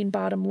and nipping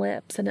bottom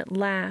lips, and at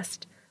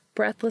last,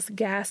 breathless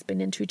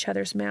gasping into each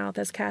other's mouth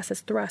as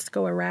Cass's thrusts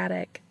go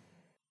erratic.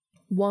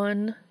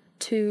 1,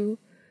 2,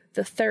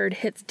 the third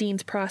hits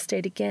Dean's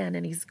prostate again,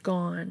 and he's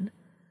gone.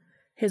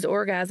 His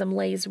orgasm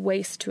lays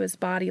waste to his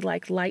body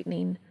like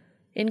lightning,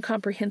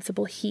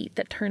 incomprehensible heat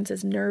that turns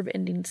his nerve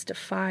endings to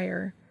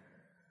fire.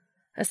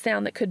 A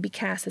sound that could be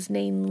Cass's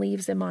name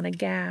leaves him on a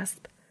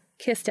gasp,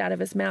 kissed out of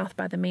his mouth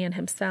by the man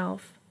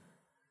himself.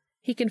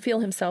 He can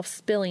feel himself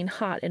spilling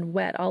hot and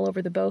wet all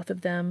over the both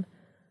of them,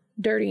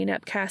 dirtying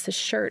up Cass's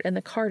shirt and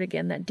the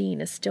cardigan that Dean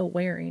is still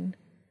wearing.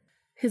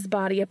 His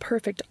body a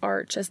perfect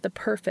arch as the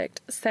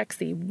perfect,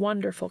 sexy,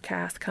 wonderful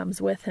Cass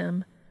comes with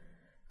him,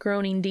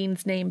 groaning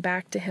Dean's name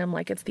back to him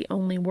like it's the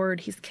only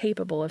word he's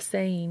capable of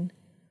saying.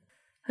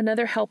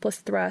 Another helpless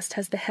thrust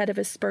has the head of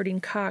his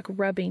spurting cock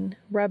rubbing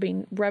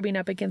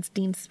up against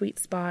Dean's sweet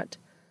spot.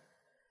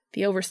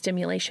 The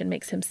overstimulation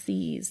makes him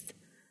seize,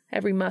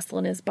 every muscle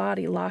in his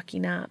body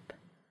locking up.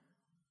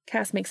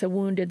 Cass makes a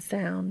wounded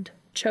sound,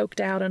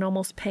 choked out and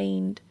almost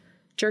pained,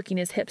 jerking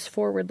his hips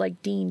forward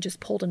like Dean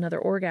just pulled another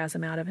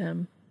orgasm out of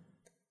him.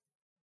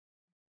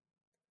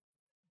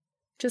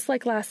 Just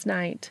like last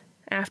night,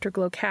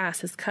 Afterglow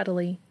Cass is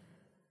cuddly.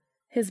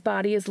 His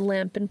body is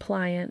limp and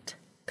pliant,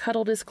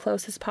 cuddled as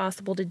close as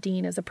possible to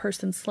Dean as a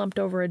person slumped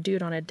over a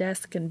dude on a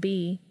desk can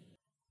be.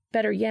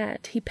 Better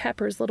yet, he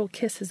peppers little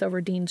kisses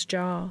over Dean's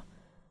jaw,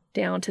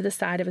 down to the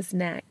side of his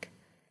neck,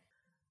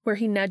 where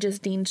he nudges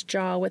Dean's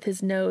jaw with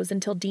his nose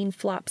until Dean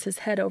flops his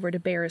head over to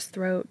bare his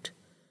throat.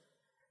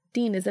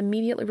 Dean is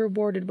immediately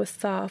rewarded with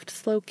soft,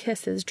 slow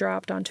kisses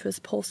dropped onto his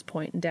pulse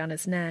point and down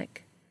his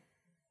neck.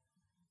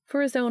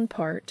 For his own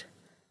part,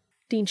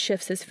 Dean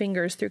shifts his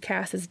fingers through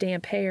Cass's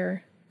damp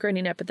hair,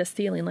 grinning up at the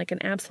ceiling like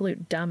an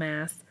absolute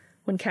dumbass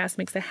when Cass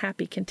makes a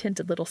happy,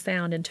 contented little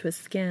sound into his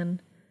skin.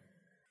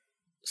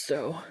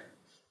 So,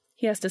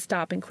 he has to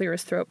stop and clear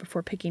his throat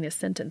before picking his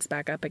sentence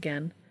back up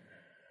again.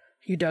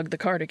 You dug the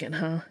cardigan,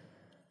 huh?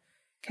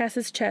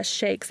 Cass's chest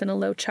shakes in a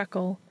low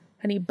chuckle,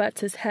 and he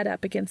butts his head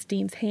up against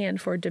Dean's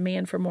hand for a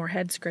demand for more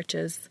head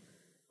scritches.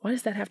 Why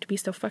does that have to be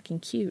so fucking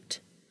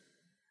cute?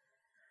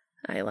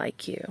 I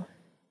like you.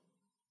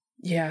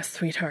 Yeah,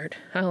 sweetheart,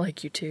 I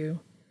like you too.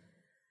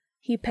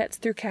 He pets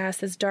through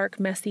Cass's dark,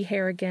 messy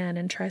hair again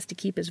and tries to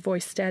keep his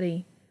voice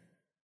steady.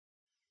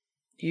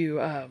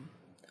 You,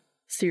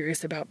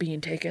 serious about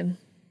being taken?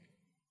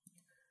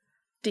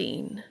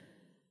 Dean.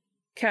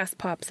 Cass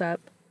pops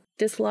up,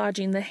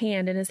 dislodging the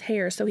hand in his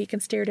hair so he can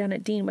stare down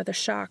at Dean with a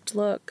shocked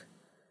look.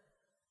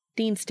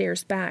 Dean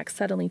stares back,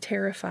 suddenly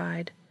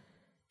terrified.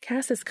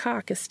 Cass's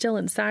cock is still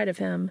inside of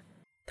him.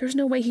 There's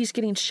no way he's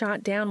getting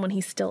shot down when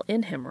he's still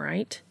in him,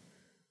 right?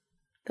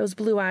 Those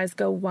blue eyes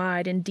go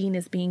wide and Dean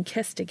is being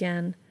kissed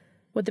again,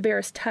 with the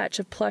barest touch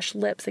of plush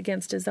lips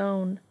against his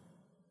own.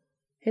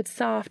 It's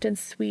soft and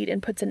sweet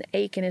and puts an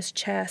ache in his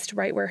chest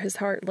right where his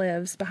heart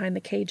lives, behind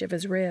the cage of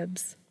his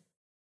ribs.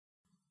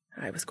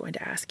 I was going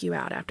to ask you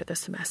out after the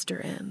semester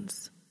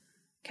ends.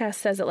 Cass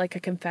says it like a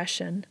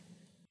confession.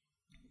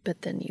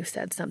 But then you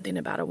said something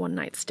about a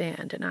one-night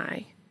stand, and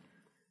I...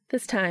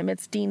 This time,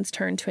 it's Dean's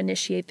turn to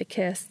initiate the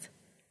kiss.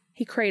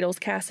 He cradles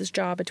Cass's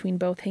jaw between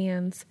both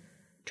hands,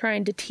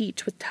 trying to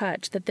teach with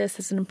touch that this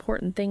is an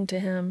important thing to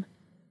him.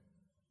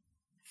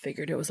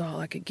 Figured it was all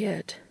I could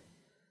get.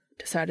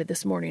 Decided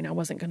this morning I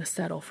wasn't going to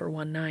settle for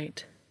one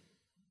night.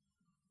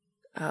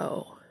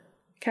 Oh.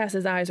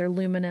 Cass's eyes are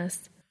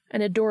luminous,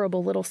 an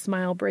adorable little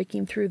smile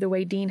breaking through the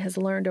way Dean has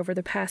learned over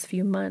the past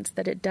few months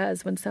that it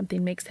does when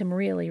something makes him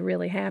really,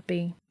 really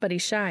happy, but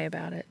he's shy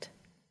about it.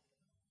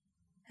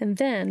 And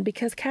then,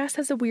 because Cass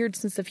has a weird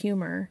sense of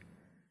humor,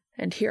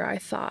 and here I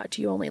thought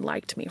you only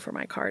liked me for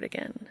my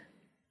cardigan.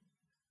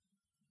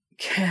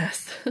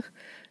 Cass,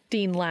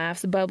 Dean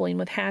laughs, bubbling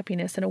with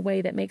happiness in a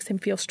way that makes him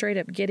feel straight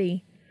up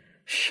giddy.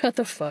 Shut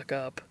the fuck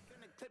up.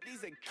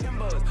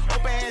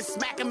 Open hand,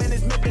 smack him in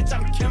his mid, bitch,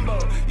 I'm Kimbo.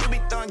 You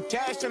be throwing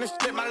cash on the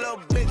strip, my little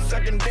bitch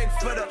sucking dick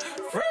for the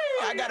free.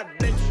 I got a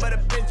bitch, but a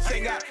bitch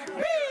ain't got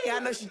me. I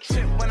know she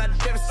trip when I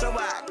dip, so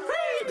I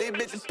these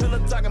bitches pillow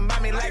talking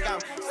about me like I'm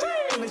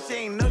slim. And she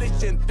ain't know this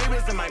shit in 3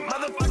 minutes in my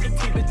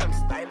motherfucking teeth, bitch, I'm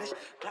stylish.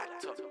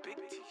 Black top, big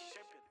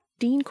t-shirt.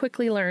 Dean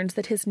quickly learns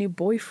that his new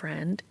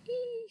boyfriend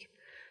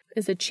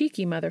is a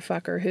cheeky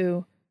motherfucker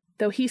who,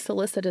 though he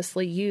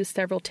solicitously used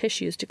several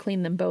tissues to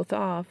clean them both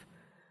off,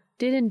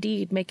 did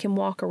indeed make him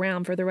walk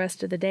around for the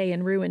rest of the day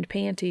in ruined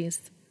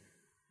panties.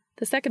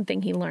 The second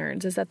thing he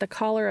learns is that the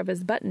collar of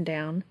his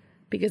button-down,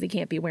 because he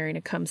can't be wearing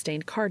a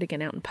cum-stained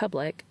cardigan out in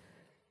public,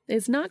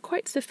 is not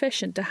quite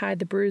sufficient to hide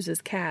the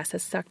bruises Cass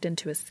has sucked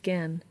into his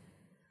skin.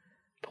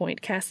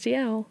 Point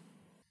Castiel.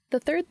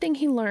 The third thing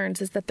he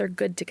learns is that they're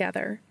good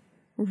together.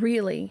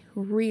 Really,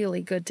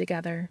 really good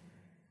together.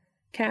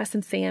 Cass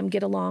and Sam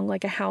get along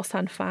like a house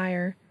on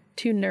fire,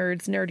 two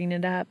nerds nerding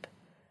it up.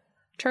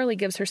 Charlie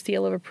gives her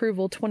seal of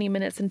approval 20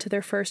 minutes into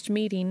their first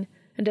meeting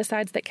and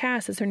decides that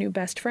Cass is her new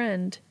best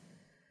friend.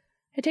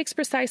 It takes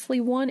precisely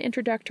one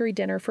introductory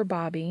dinner for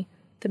Bobby,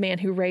 the man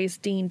who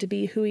raised Dean to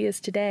be who he is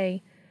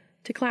today,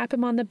 to clap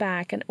him on the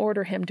back and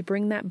order him to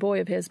bring that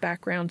boy of his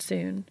back round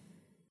soon.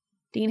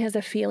 Dean has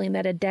a feeling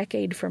that a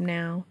decade from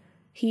now,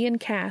 he and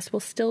Cass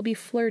will still be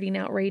flirting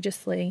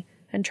outrageously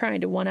and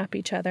trying to one-up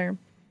each other.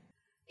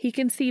 He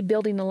can see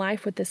building a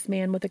life with this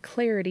man with a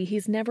clarity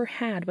he's never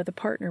had with a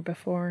partner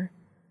before.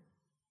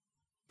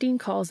 Dean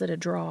calls it a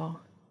draw.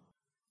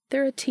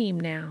 They're a team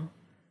now.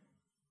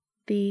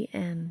 The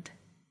end.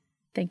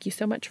 Thank you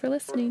so much for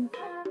listening.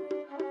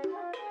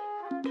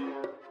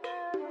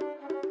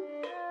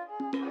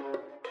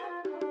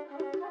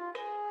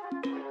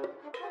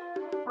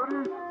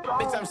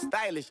 Bitch, I'm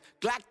stylish.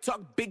 Glock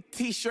talk, big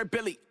t-shirt,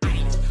 Billy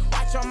Eilish.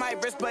 Watch on my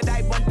wrist, but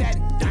I want that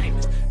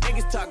diamond.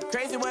 Niggas talk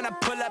crazy when I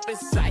pull up in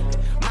sight.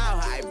 Mile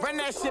high, run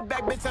that shit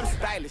back, bitch, I'm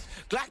stylish.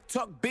 Glock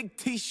talk, big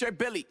t-shirt,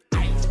 Billy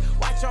Eilish.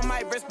 Watch on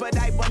my wrist, but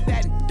I want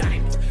that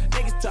diamond.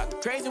 Niggas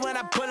talk crazy when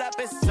I pull up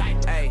in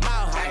sight. Mile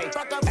high,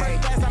 fuck up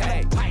first class,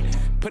 I'm a pilot.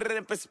 Put it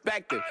in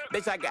perspective,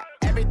 bitch, I got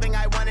everything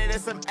I wanted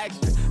and some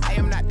extra. I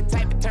am not the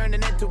type of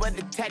turning into a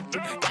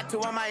detective. Got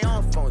two on my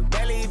own phone,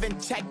 barely even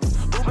check them.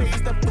 Uber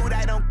Eats the food,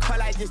 I don't call,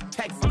 I just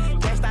text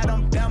them. Cashed out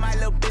on bail, my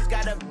little bitch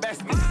got a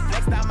vested.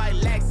 Flexed out my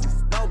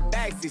Lexus, no no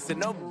backseat, so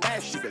no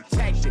backseat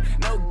protected.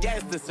 No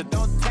gas, so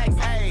don't text.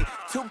 Hey,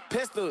 2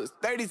 pistols,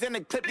 30s in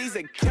the clip, these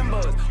are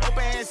Kimbos.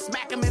 Open hand,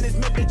 smack him in his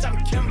mid, bitch, I'm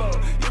Kimbo.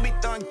 You be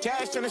throwing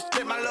cash on the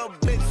strip, my little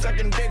bitch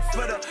sucking dick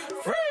for the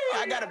free.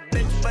 I got a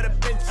bitch, but a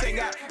bitch ain't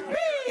got me.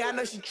 I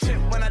know she trip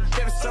when I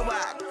dip, so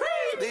I free.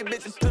 These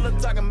bitches pillow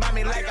talking about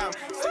me like I'm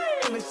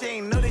free. But she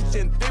ain't know this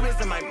shit in 3 minutes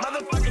in my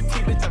motherfucking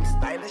teeth, bitch, I'm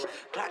stylish.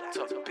 Black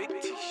top, big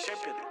t-shirt,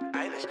 Billie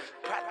Eilish.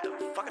 Proud to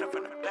fucking up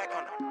from the back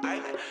on the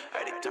island.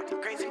 Heard they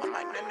talking crazy, my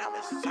mind, and now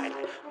it's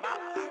silent.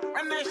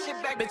 Run that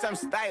shit back, bitch, I'm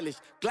stylish.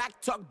 Glock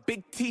talk,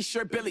 big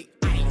t-shirt, Billie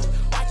Eilish.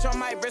 Watch on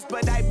my wrist,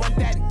 but I want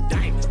that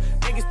diamond.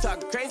 Niggas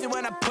talk crazy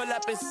when I pull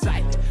up in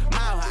sight.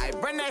 Mile high,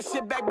 run that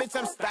shit back, bitch,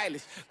 I'm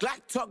stylish. Glock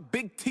talk,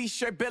 big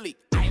t-shirt, Billie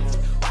Eilish.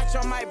 Watch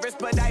on my wrist,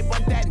 but I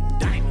want that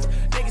diamond.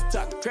 Niggas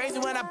talk crazy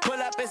when I pull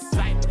up in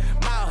sight.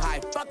 Mile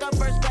high, fuck up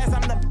first class,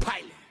 I'm the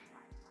pilot.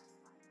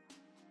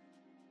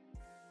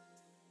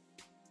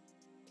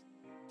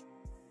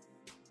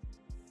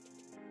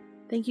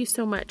 Thank you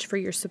so much for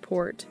your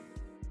support.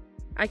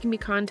 I can be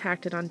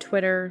contacted on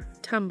Twitter,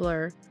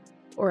 Tumblr,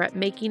 or at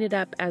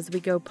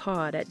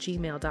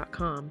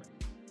makingitupaswegopod@gmail.com.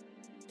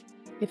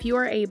 If you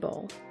are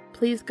able,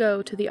 please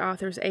go to the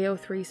author's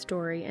AO3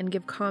 story and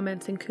give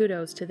comments and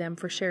kudos to them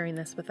for sharing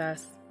this with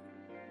us.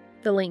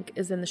 The link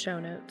is in the show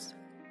notes.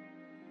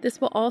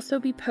 This will also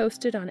be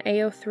posted on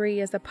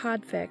AO3 as a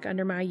podfic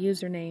under my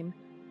username,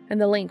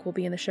 and the link will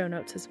be in the show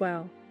notes as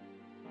well.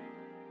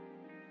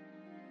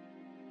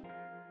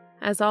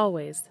 As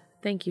always,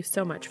 thank you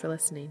so much for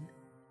listening.